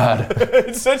 Ladd.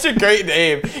 It's such a great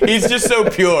name. He's just so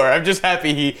pure. I'm just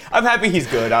happy I'm happy he's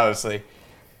good, honestly.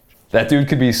 That dude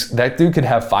could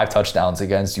have 5 touchdowns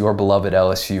against your beloved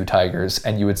LSU Tigers,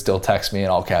 and you would still text me in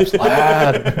all caps,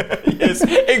 Ladd. Yes,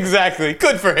 exactly.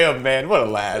 Good for him, man. What a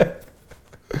lad.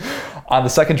 On the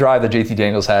second drive that JT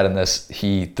Daniels had in this,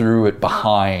 he threw it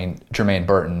behind Jermaine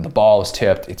Burton. The ball is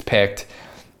tipped, it's picked,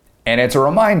 and it's a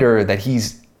reminder that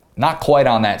he's not quite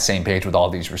on that same page with all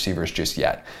these receivers just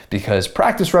yet, because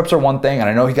practice reps are one thing, and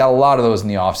I know he got a lot of those in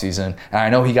the offseason, and I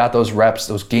know he got those reps,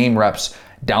 those game reps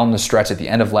down the stretch at the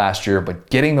end of last year, but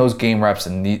getting those game reps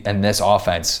in this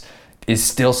offense is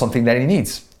still something that he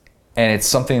needs, and it's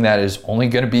something that is only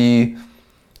going to be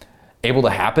able to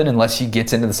happen unless he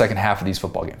gets into the second half of these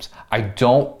football games. I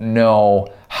don't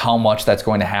know how much that's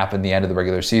going to happen at the end of the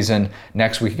regular season.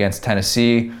 Next week against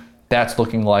Tennessee, that's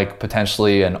looking like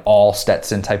potentially an all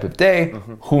Stetson type of day.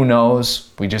 Who knows?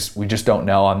 We just don't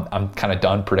know. I'm kind of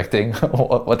done predicting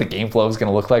what the game flow is going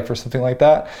to look like for something like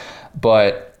that.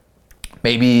 But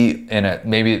maybe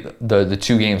the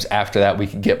 2 games after that, we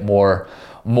can get more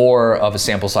of a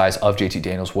sample size of JT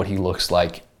Daniels, what he looks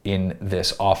like in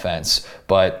this offense.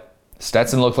 But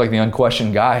Stetson looked like the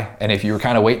unquestioned guy, and if you were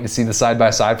kind of waiting to see the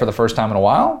side-by-side for the first time in a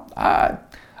while,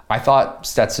 I thought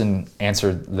Stetson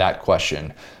answered that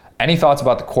question. Any thoughts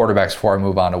about the quarterbacks before I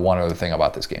move on to one other thing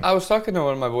about this game? I was talking to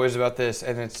one of my boys about this,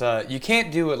 and it's you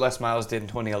can't do what Les Miles did in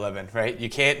 2011, right?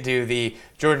 You can't do the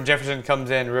Jordan Jefferson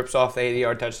comes in, rips off the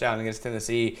 80-yard touchdown against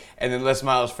Tennessee, and then Les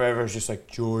Miles forever is just like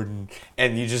Jordan,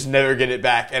 and you just never get it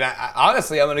back. And I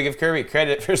honestly, I'm going to give Kirby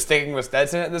credit for sticking with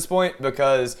Stetson at this point,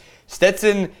 because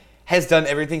Stetson has done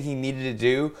everything he needed to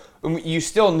do. You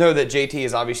still know that JT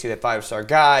is obviously that 5-star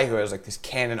guy who has like this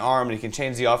cannon arm and he can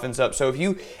change the offense up. So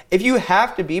if you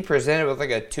have to be presented with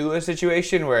like a Tua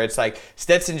situation where it's like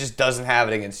Stetson just doesn't have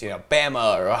it against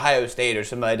Bama or Ohio State or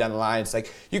somebody down the line, it's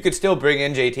like you could still bring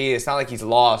in JT. It's not like he's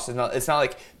lost. It's not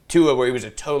like Tua where he was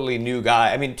a totally new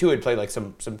guy. I mean, Tua had played like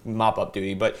some mop-up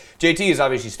duty, but JT has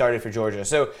obviously started for Georgia.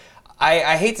 So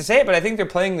I hate to say it, but I think they're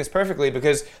playing this perfectly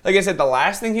because, like I said, the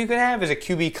last thing you can have is a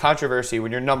QB controversy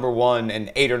when you're number 1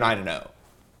 and 8 or 9-0.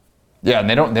 Yeah, and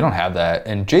they don't have that.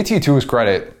 And JT, to his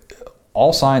credit,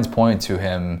 all signs point to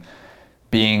him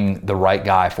being the right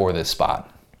guy for this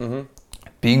spot.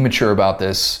 Being mature about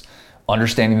this,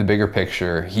 understanding the bigger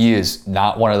picture. He is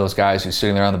not one of those guys who's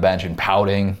sitting there on the bench and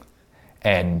pouting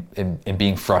and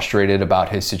being frustrated about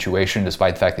his situation,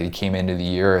 despite the fact that he came into the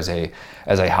year as a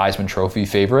Heisman Trophy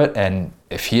favorite. And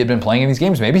if he had been playing in these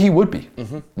games, maybe he would be.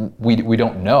 We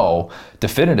don't know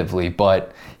definitively,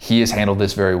 but he has handled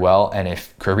this very well. And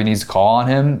if Kirby needs to call on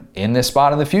him in this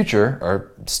spot in the future,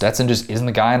 or Stetson just isn't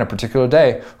the guy on a particular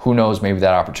day, who knows, maybe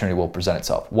that opportunity will present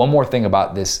itself. One more thing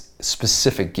about this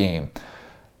specific game.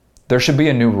 There should be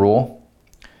a new rule.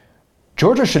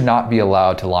 Georgia should not be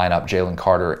allowed to line up Jalen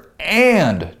Carter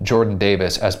and Jordan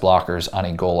Davis as blockers on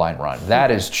a goal line run. That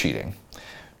is cheating.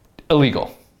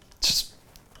 Illegal. Just,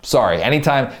 sorry.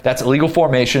 Anytime, that's illegal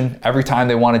formation. Every time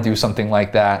they want to do something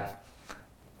like that,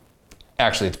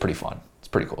 actually, it's pretty fun. It's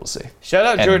pretty cool to see. Shout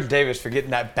out Jordan Davis for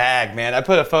getting that bag, man. I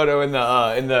put a photo in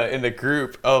the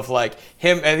group of like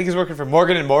him. I think he's working for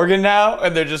Morgan and Morgan now,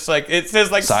 and they're just like, it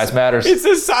says like size matters. It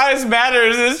says size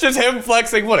matters. It's just him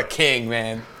flexing. What a king,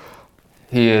 man.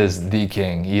 He is the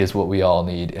king. He is what we all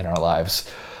need in our lives.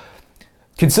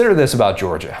 Consider this about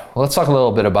Georgia. Let's talk a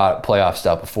little bit about playoff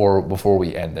stuff before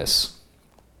we end this.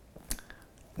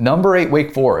 Number 8,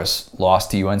 Wake Forest,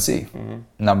 lost to UNC.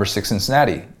 Number 6,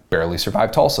 Cincinnati, barely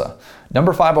survived Tulsa.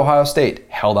 Number 5, Ohio State,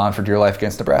 held on for dear life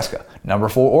against Nebraska. Number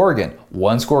 4, Oregon,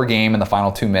 one-score game in the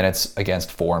final 2 minutes against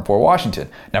 4-4 Washington.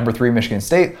 Number 3, Michigan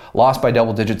State, lost by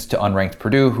double digits to unranked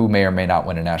Purdue, who may or may not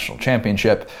win a national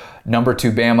championship. Number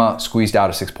 2, Bama, squeezed out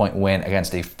a 6-point win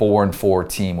against a 4-4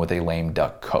 team with a lame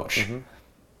duck coach.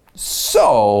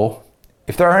 So,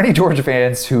 if there are any Georgia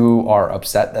fans who are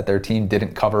upset that their team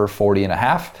didn't cover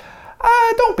 40.5,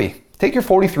 don't be. Take your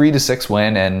 43-6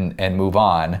 win and move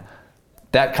on.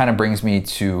 That kind of brings me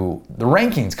to the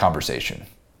rankings conversation.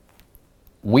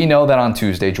 We know that on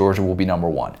Tuesday, Georgia will be number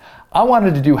 1. I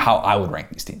wanted to do how I would rank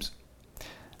these teams.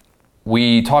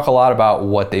 We talk a lot about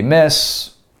what they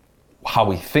miss, how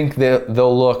we think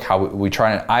they'll look, how we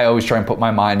try. I always try and put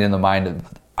my mind in the mind of.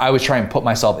 I always try and put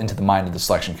myself into the mind of the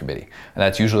selection committee, and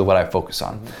that's usually what I focus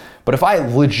on. But if I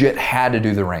legit had to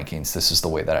do the rankings, this is the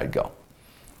way that I'd go.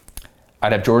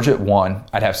 I'd have Georgia at 1.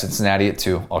 I'd have Cincinnati at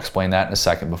 2. I'll explain that in a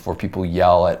second before people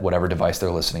yell at whatever device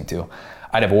they're listening to.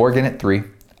 I'd have Oregon at 3,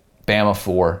 Bama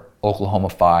 4, Oklahoma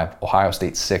 5, Ohio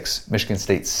State 6, Michigan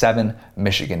State 7,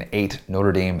 Michigan 8,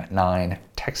 Notre Dame 9,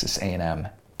 Texas A&M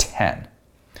 10.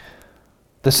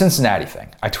 The Cincinnati thing.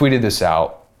 I tweeted this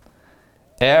out.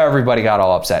 Everybody got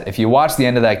all upset. If you watch the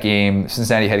end of that game,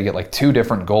 Cincinnati had to get like 2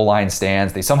 different goal line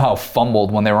stands. They somehow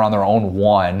fumbled when they were on their own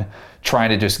 1, trying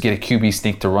to just get a QB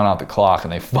sneak to run out the clock,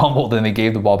 and they fumbled and they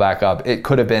gave the ball back up. It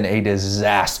could have been a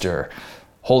disaster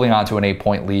holding on to an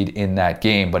 8-point lead in that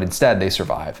game, but instead they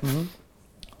survived.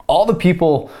 All the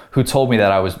people who told me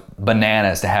that I was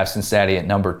bananas to have Cincinnati at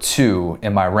number 2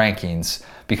 in my rankings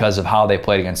because of how they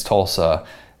played against Tulsa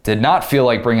did not feel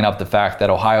like bringing up the fact that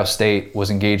Ohio State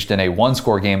was engaged in a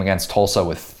 1-score game against Tulsa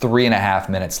with 3.5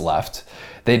 minutes left.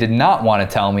 They did not want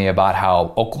to tell me about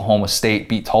how Oklahoma State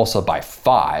beat Tulsa by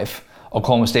 5.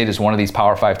 Oklahoma State is one of these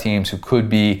Power 5 teams who could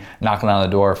be knocking on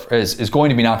the door, is going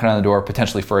to be knocking on the door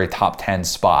potentially for a top 10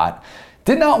 spot.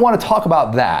 Did not want to talk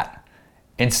about that.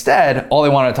 Instead, all they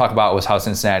wanted to talk about was how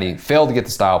Cincinnati failed to get the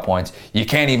style points. You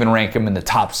can't even rank them in the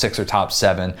top 6 or top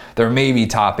 7. They're maybe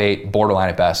top 8, borderline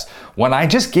at best. When I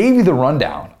just gave you the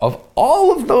rundown of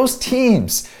all of those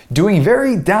teams doing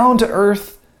very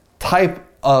down-to-earth type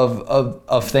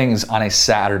of things on a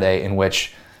Saturday, in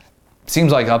which it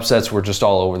seems like upsets were just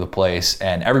all over the place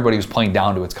and everybody was playing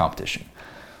down to its competition.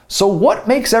 So what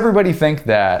makes everybody think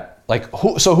that, like,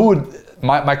 who would...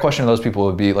 My question to those people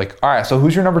would be like, all right, so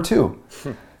who's your number 2?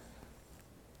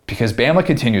 Because Bama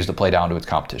continues to play down to its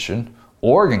competition.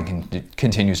 Oregon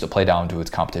continues to play down to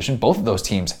its competition. Both of those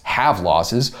teams have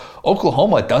losses.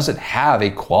 Oklahoma doesn't have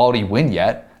a quality win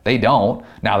yet. They don't.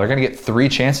 Now, they're going to get 3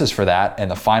 chances for that in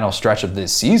the final stretch of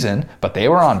this season, but they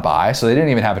were on bye, so they didn't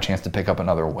even have a chance to pick up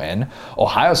another win.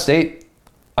 Ohio State,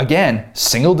 again,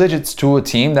 single digits to a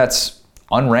team that's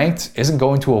unranked, isn't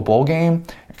going to a bowl game.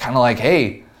 Kind of like,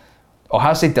 hey,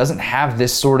 Ohio State doesn't have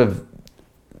this sort of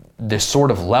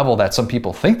level that some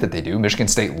people think that they do. Michigan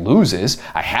State loses.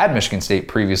 I had Michigan State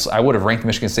previously. I would have ranked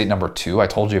Michigan State number 2. I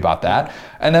told you about that.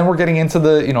 And then we're getting into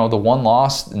the 1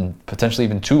 loss and potentially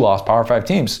even 2 loss Power 5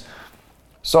 teams.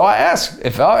 So I ask,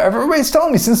 if everybody's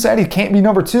telling me Cincinnati can't be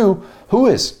number 2, who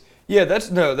is? Yeah, that's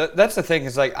the thing.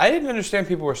 Is like, I didn't understand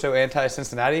people were so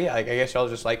anti-Cincinnati. Like, I guess y'all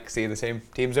just like seeing the same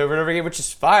teams over and over again, which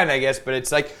is fine, I guess. But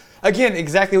it's like, again,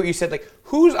 exactly what you said. Like,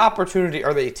 whose opportunity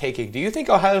are they taking? Do you think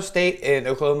Ohio State and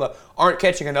Oklahoma aren't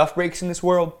catching enough breaks in this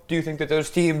world? Do you think that those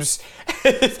teams...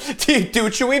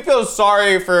 should we feel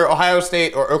sorry for Ohio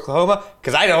State or Oklahoma?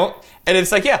 Because I don't. And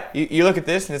it's like, yeah, you look at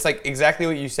this, and it's like exactly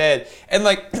what you said. And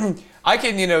like, I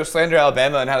can, slander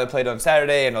Alabama and how they played on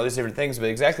Saturday and all these different things, but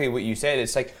exactly what you said,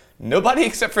 it's like, nobody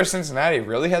except for Cincinnati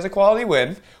really has a quality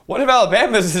win. One of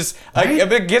Alabama's is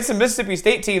against a Mississippi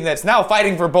State team that's now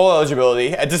fighting for bowl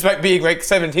eligibility, despite being ranked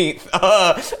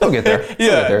 17th. They'll get there.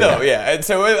 And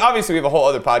so obviously we have a whole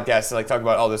other podcast to like talk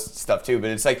about all this stuff too. But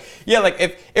it's like, yeah, like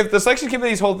if the selection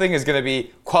committee's whole thing is going to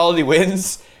be quality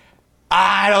wins,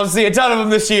 I don't see a ton of them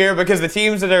this year because the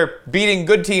teams that are beating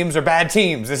good teams are bad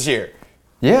teams this year.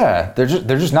 Yeah, they're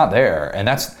just not there, and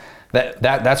that's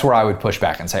where I would push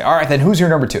back and say, all right, then who's your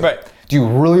number 2? Right. Do you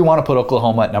really want to put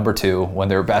Oklahoma at number 2 when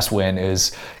their best win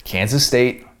is Kansas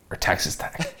State or Texas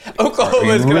Tech?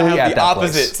 Oklahoma is going to have the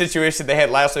opposite situation they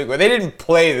had last week where they didn't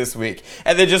play this week.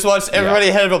 And they just watched everybody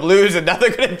ahead of them lose, and now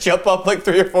they're going to jump up like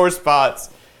 3 or 4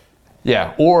 spots.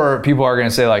 Yeah, or people are going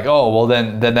to say like, oh, well,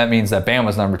 then that means that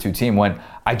Bama's number 2 team, when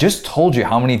I just told you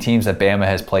how many teams that Bama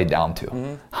has played down to.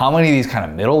 Mm-hmm. How many of these kind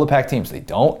of middle-of-the-pack teams they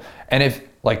don't? And if,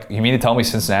 like, you mean to tell me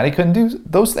Cincinnati couldn't do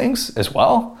those things as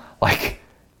well? Like,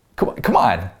 Come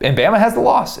on. And Bama has the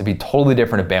loss. It'd be totally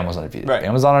different if Bama was undefeated. Right.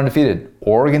 Bama's not undefeated.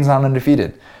 Oregon's not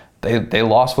undefeated. They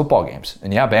lost football games.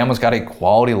 And yeah, Bama's got a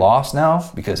quality loss now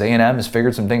because A&M has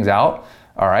figured some things out.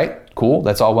 All right, cool.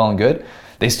 That's all well and good.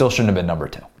 They still shouldn't have been number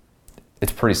 2.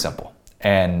 It's pretty simple.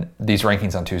 And these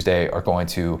rankings on Tuesday are going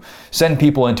to send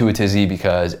people into a tizzy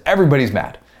because everybody's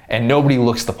mad and nobody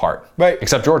looks the part. Right.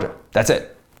 Except Georgia. That's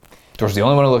it. Georgia's the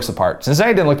only one who looks the part.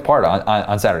 Cincinnati didn't look the part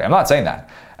on Saturday. I'm not saying that.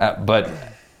 But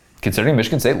considering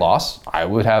Michigan State lost, I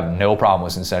would have no problem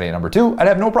with Cincinnati at number 2. I'd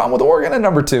have no problem with Oregon at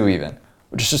number 2 even,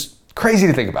 which is just crazy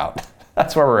to think about.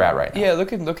 That's where we're at right now. Yeah,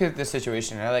 look at this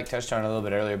situation. And I touched on it a little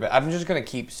bit earlier, but I'm just going to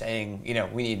keep saying,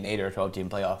 we need an 8 or a 12 team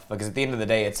playoff because at the end of the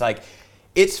day, it's like,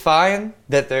 it's fine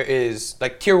that there is,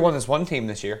 tier 1 is one team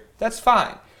this year. That's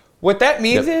fine. What that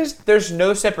means is there's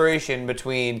no separation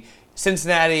between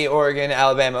Cincinnati, Oregon,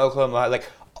 Alabama, Oklahoma.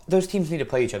 Those teams need to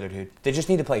play each other, dude. They just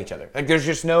need to play each other. There's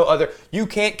just no other. You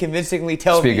can't convincingly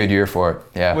tell me. This would be a good year for it.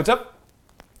 Yeah. What's up?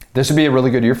 This would be a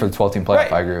really good year for the 12-team playoff.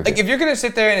 Right. I agree with you. If you're going to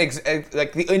sit there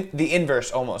and, the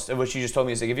inverse almost of what you just told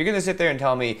me is, if you're going to sit there and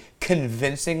tell me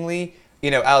convincingly,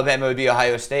 Alabama would be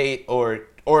Ohio State or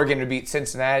Oregon would beat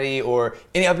Cincinnati or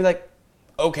any, I'll be like,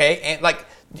 okay. And,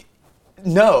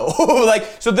 no.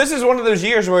 So this is one of those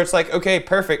years where it's okay,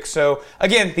 perfect. So,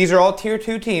 again, these are all tier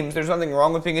 2 teams. There's nothing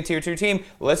wrong with being a tier 2 team.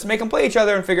 Let's make them play each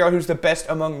other and figure out who's the best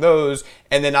among those.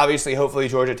 And then, obviously, hopefully,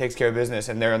 Georgia takes care of business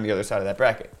and they're on the other side of that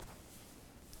bracket.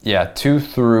 Yeah, 2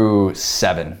 through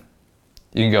 7.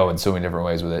 You can go in so many different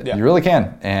ways with it. Yeah. You really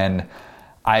can. And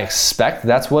I expect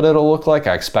that's what it'll look like.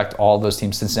 I expect all of those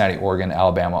teams, Cincinnati, Oregon,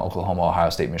 Alabama, Oklahoma,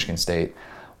 Ohio State, Michigan State,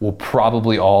 will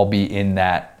probably all be in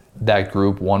that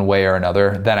group one way or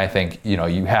another. Then I think, you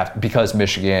have, because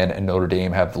Michigan and Notre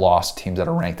Dame have lost teams that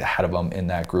are ranked ahead of them in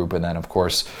that group. And then, of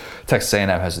course, Texas A&M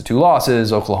has the 2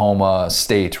 losses, Oklahoma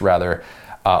State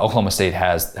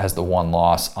has the 1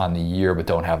 loss on the year, but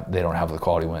they don't have the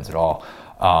quality wins at all.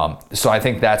 So I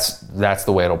think that's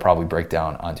the way it'll probably break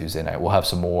down on Tuesday night. We'll have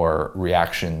some more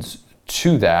reactions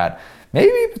to that.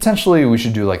 Maybe potentially we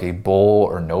should do a bowl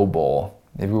or no bowl.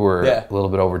 Maybe we're a little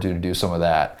bit overdue to do some of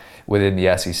that within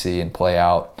the SEC and play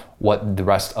out what the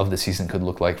rest of the season could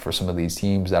look like for some of these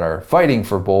teams that are fighting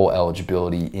for bowl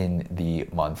eligibility in the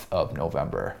month of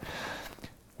November.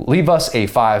 Leave us a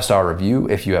 5-star review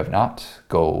if you have not.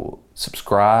 Go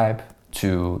subscribe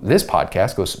to this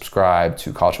podcast. Go subscribe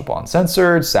to College Football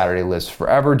Uncensored, Saturday List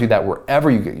Forever. Do that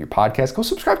wherever you get your podcast. Go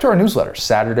subscribe to our newsletter,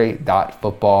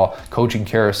 Saturday.Football, coaching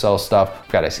carousel stuff.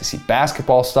 We've got SEC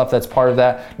basketball stuff that's part of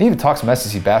that. Need to talk some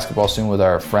SEC basketball soon with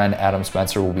our friend Adam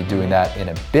Spencer. We'll be doing that in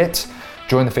a bit.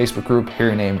 Join the Facebook group. Hear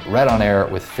your name read on air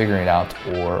with Figuring It Out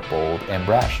or Bold and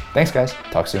Brash. Thanks, guys.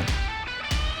 Talk soon.